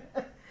me.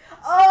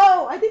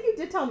 Oh, I think you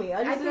did tell me.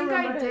 I think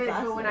I did,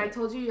 but when I name.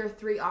 told you your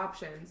 3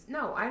 options,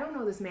 no, I don't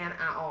know this man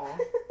at all.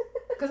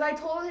 Because I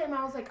told him,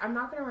 I was like, I'm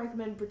not going to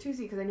recommend Bertuzzi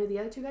because I knew the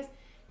other 2 guys.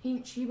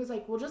 She was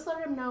like, well, just let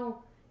him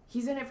know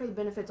he's in it for the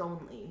benefits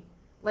only.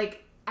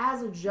 Like,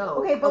 as a joke,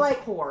 okay, but of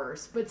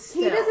course, but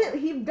still.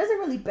 He doesn't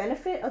really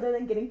benefit other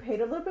than getting paid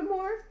a little bit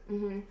more.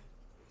 Mm-hmm.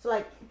 So,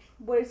 like,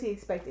 what is he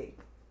expecting?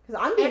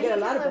 Because I'm going to get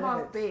a lot of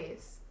benefits. Off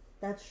base.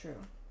 That's true.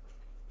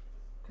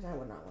 Because I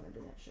would not want to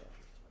do that shit.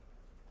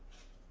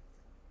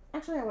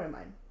 Actually, I wouldn't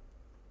mind.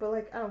 But,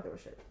 like, I don't give a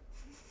shit.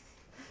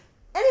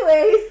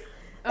 Anyways,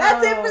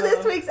 that's it for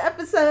this week's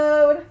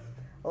episode.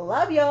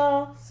 Love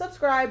y'all.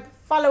 Subscribe,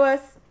 follow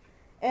us,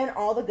 and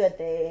all the good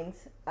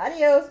things.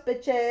 Adios,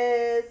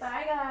 bitches.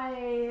 Bye, guys.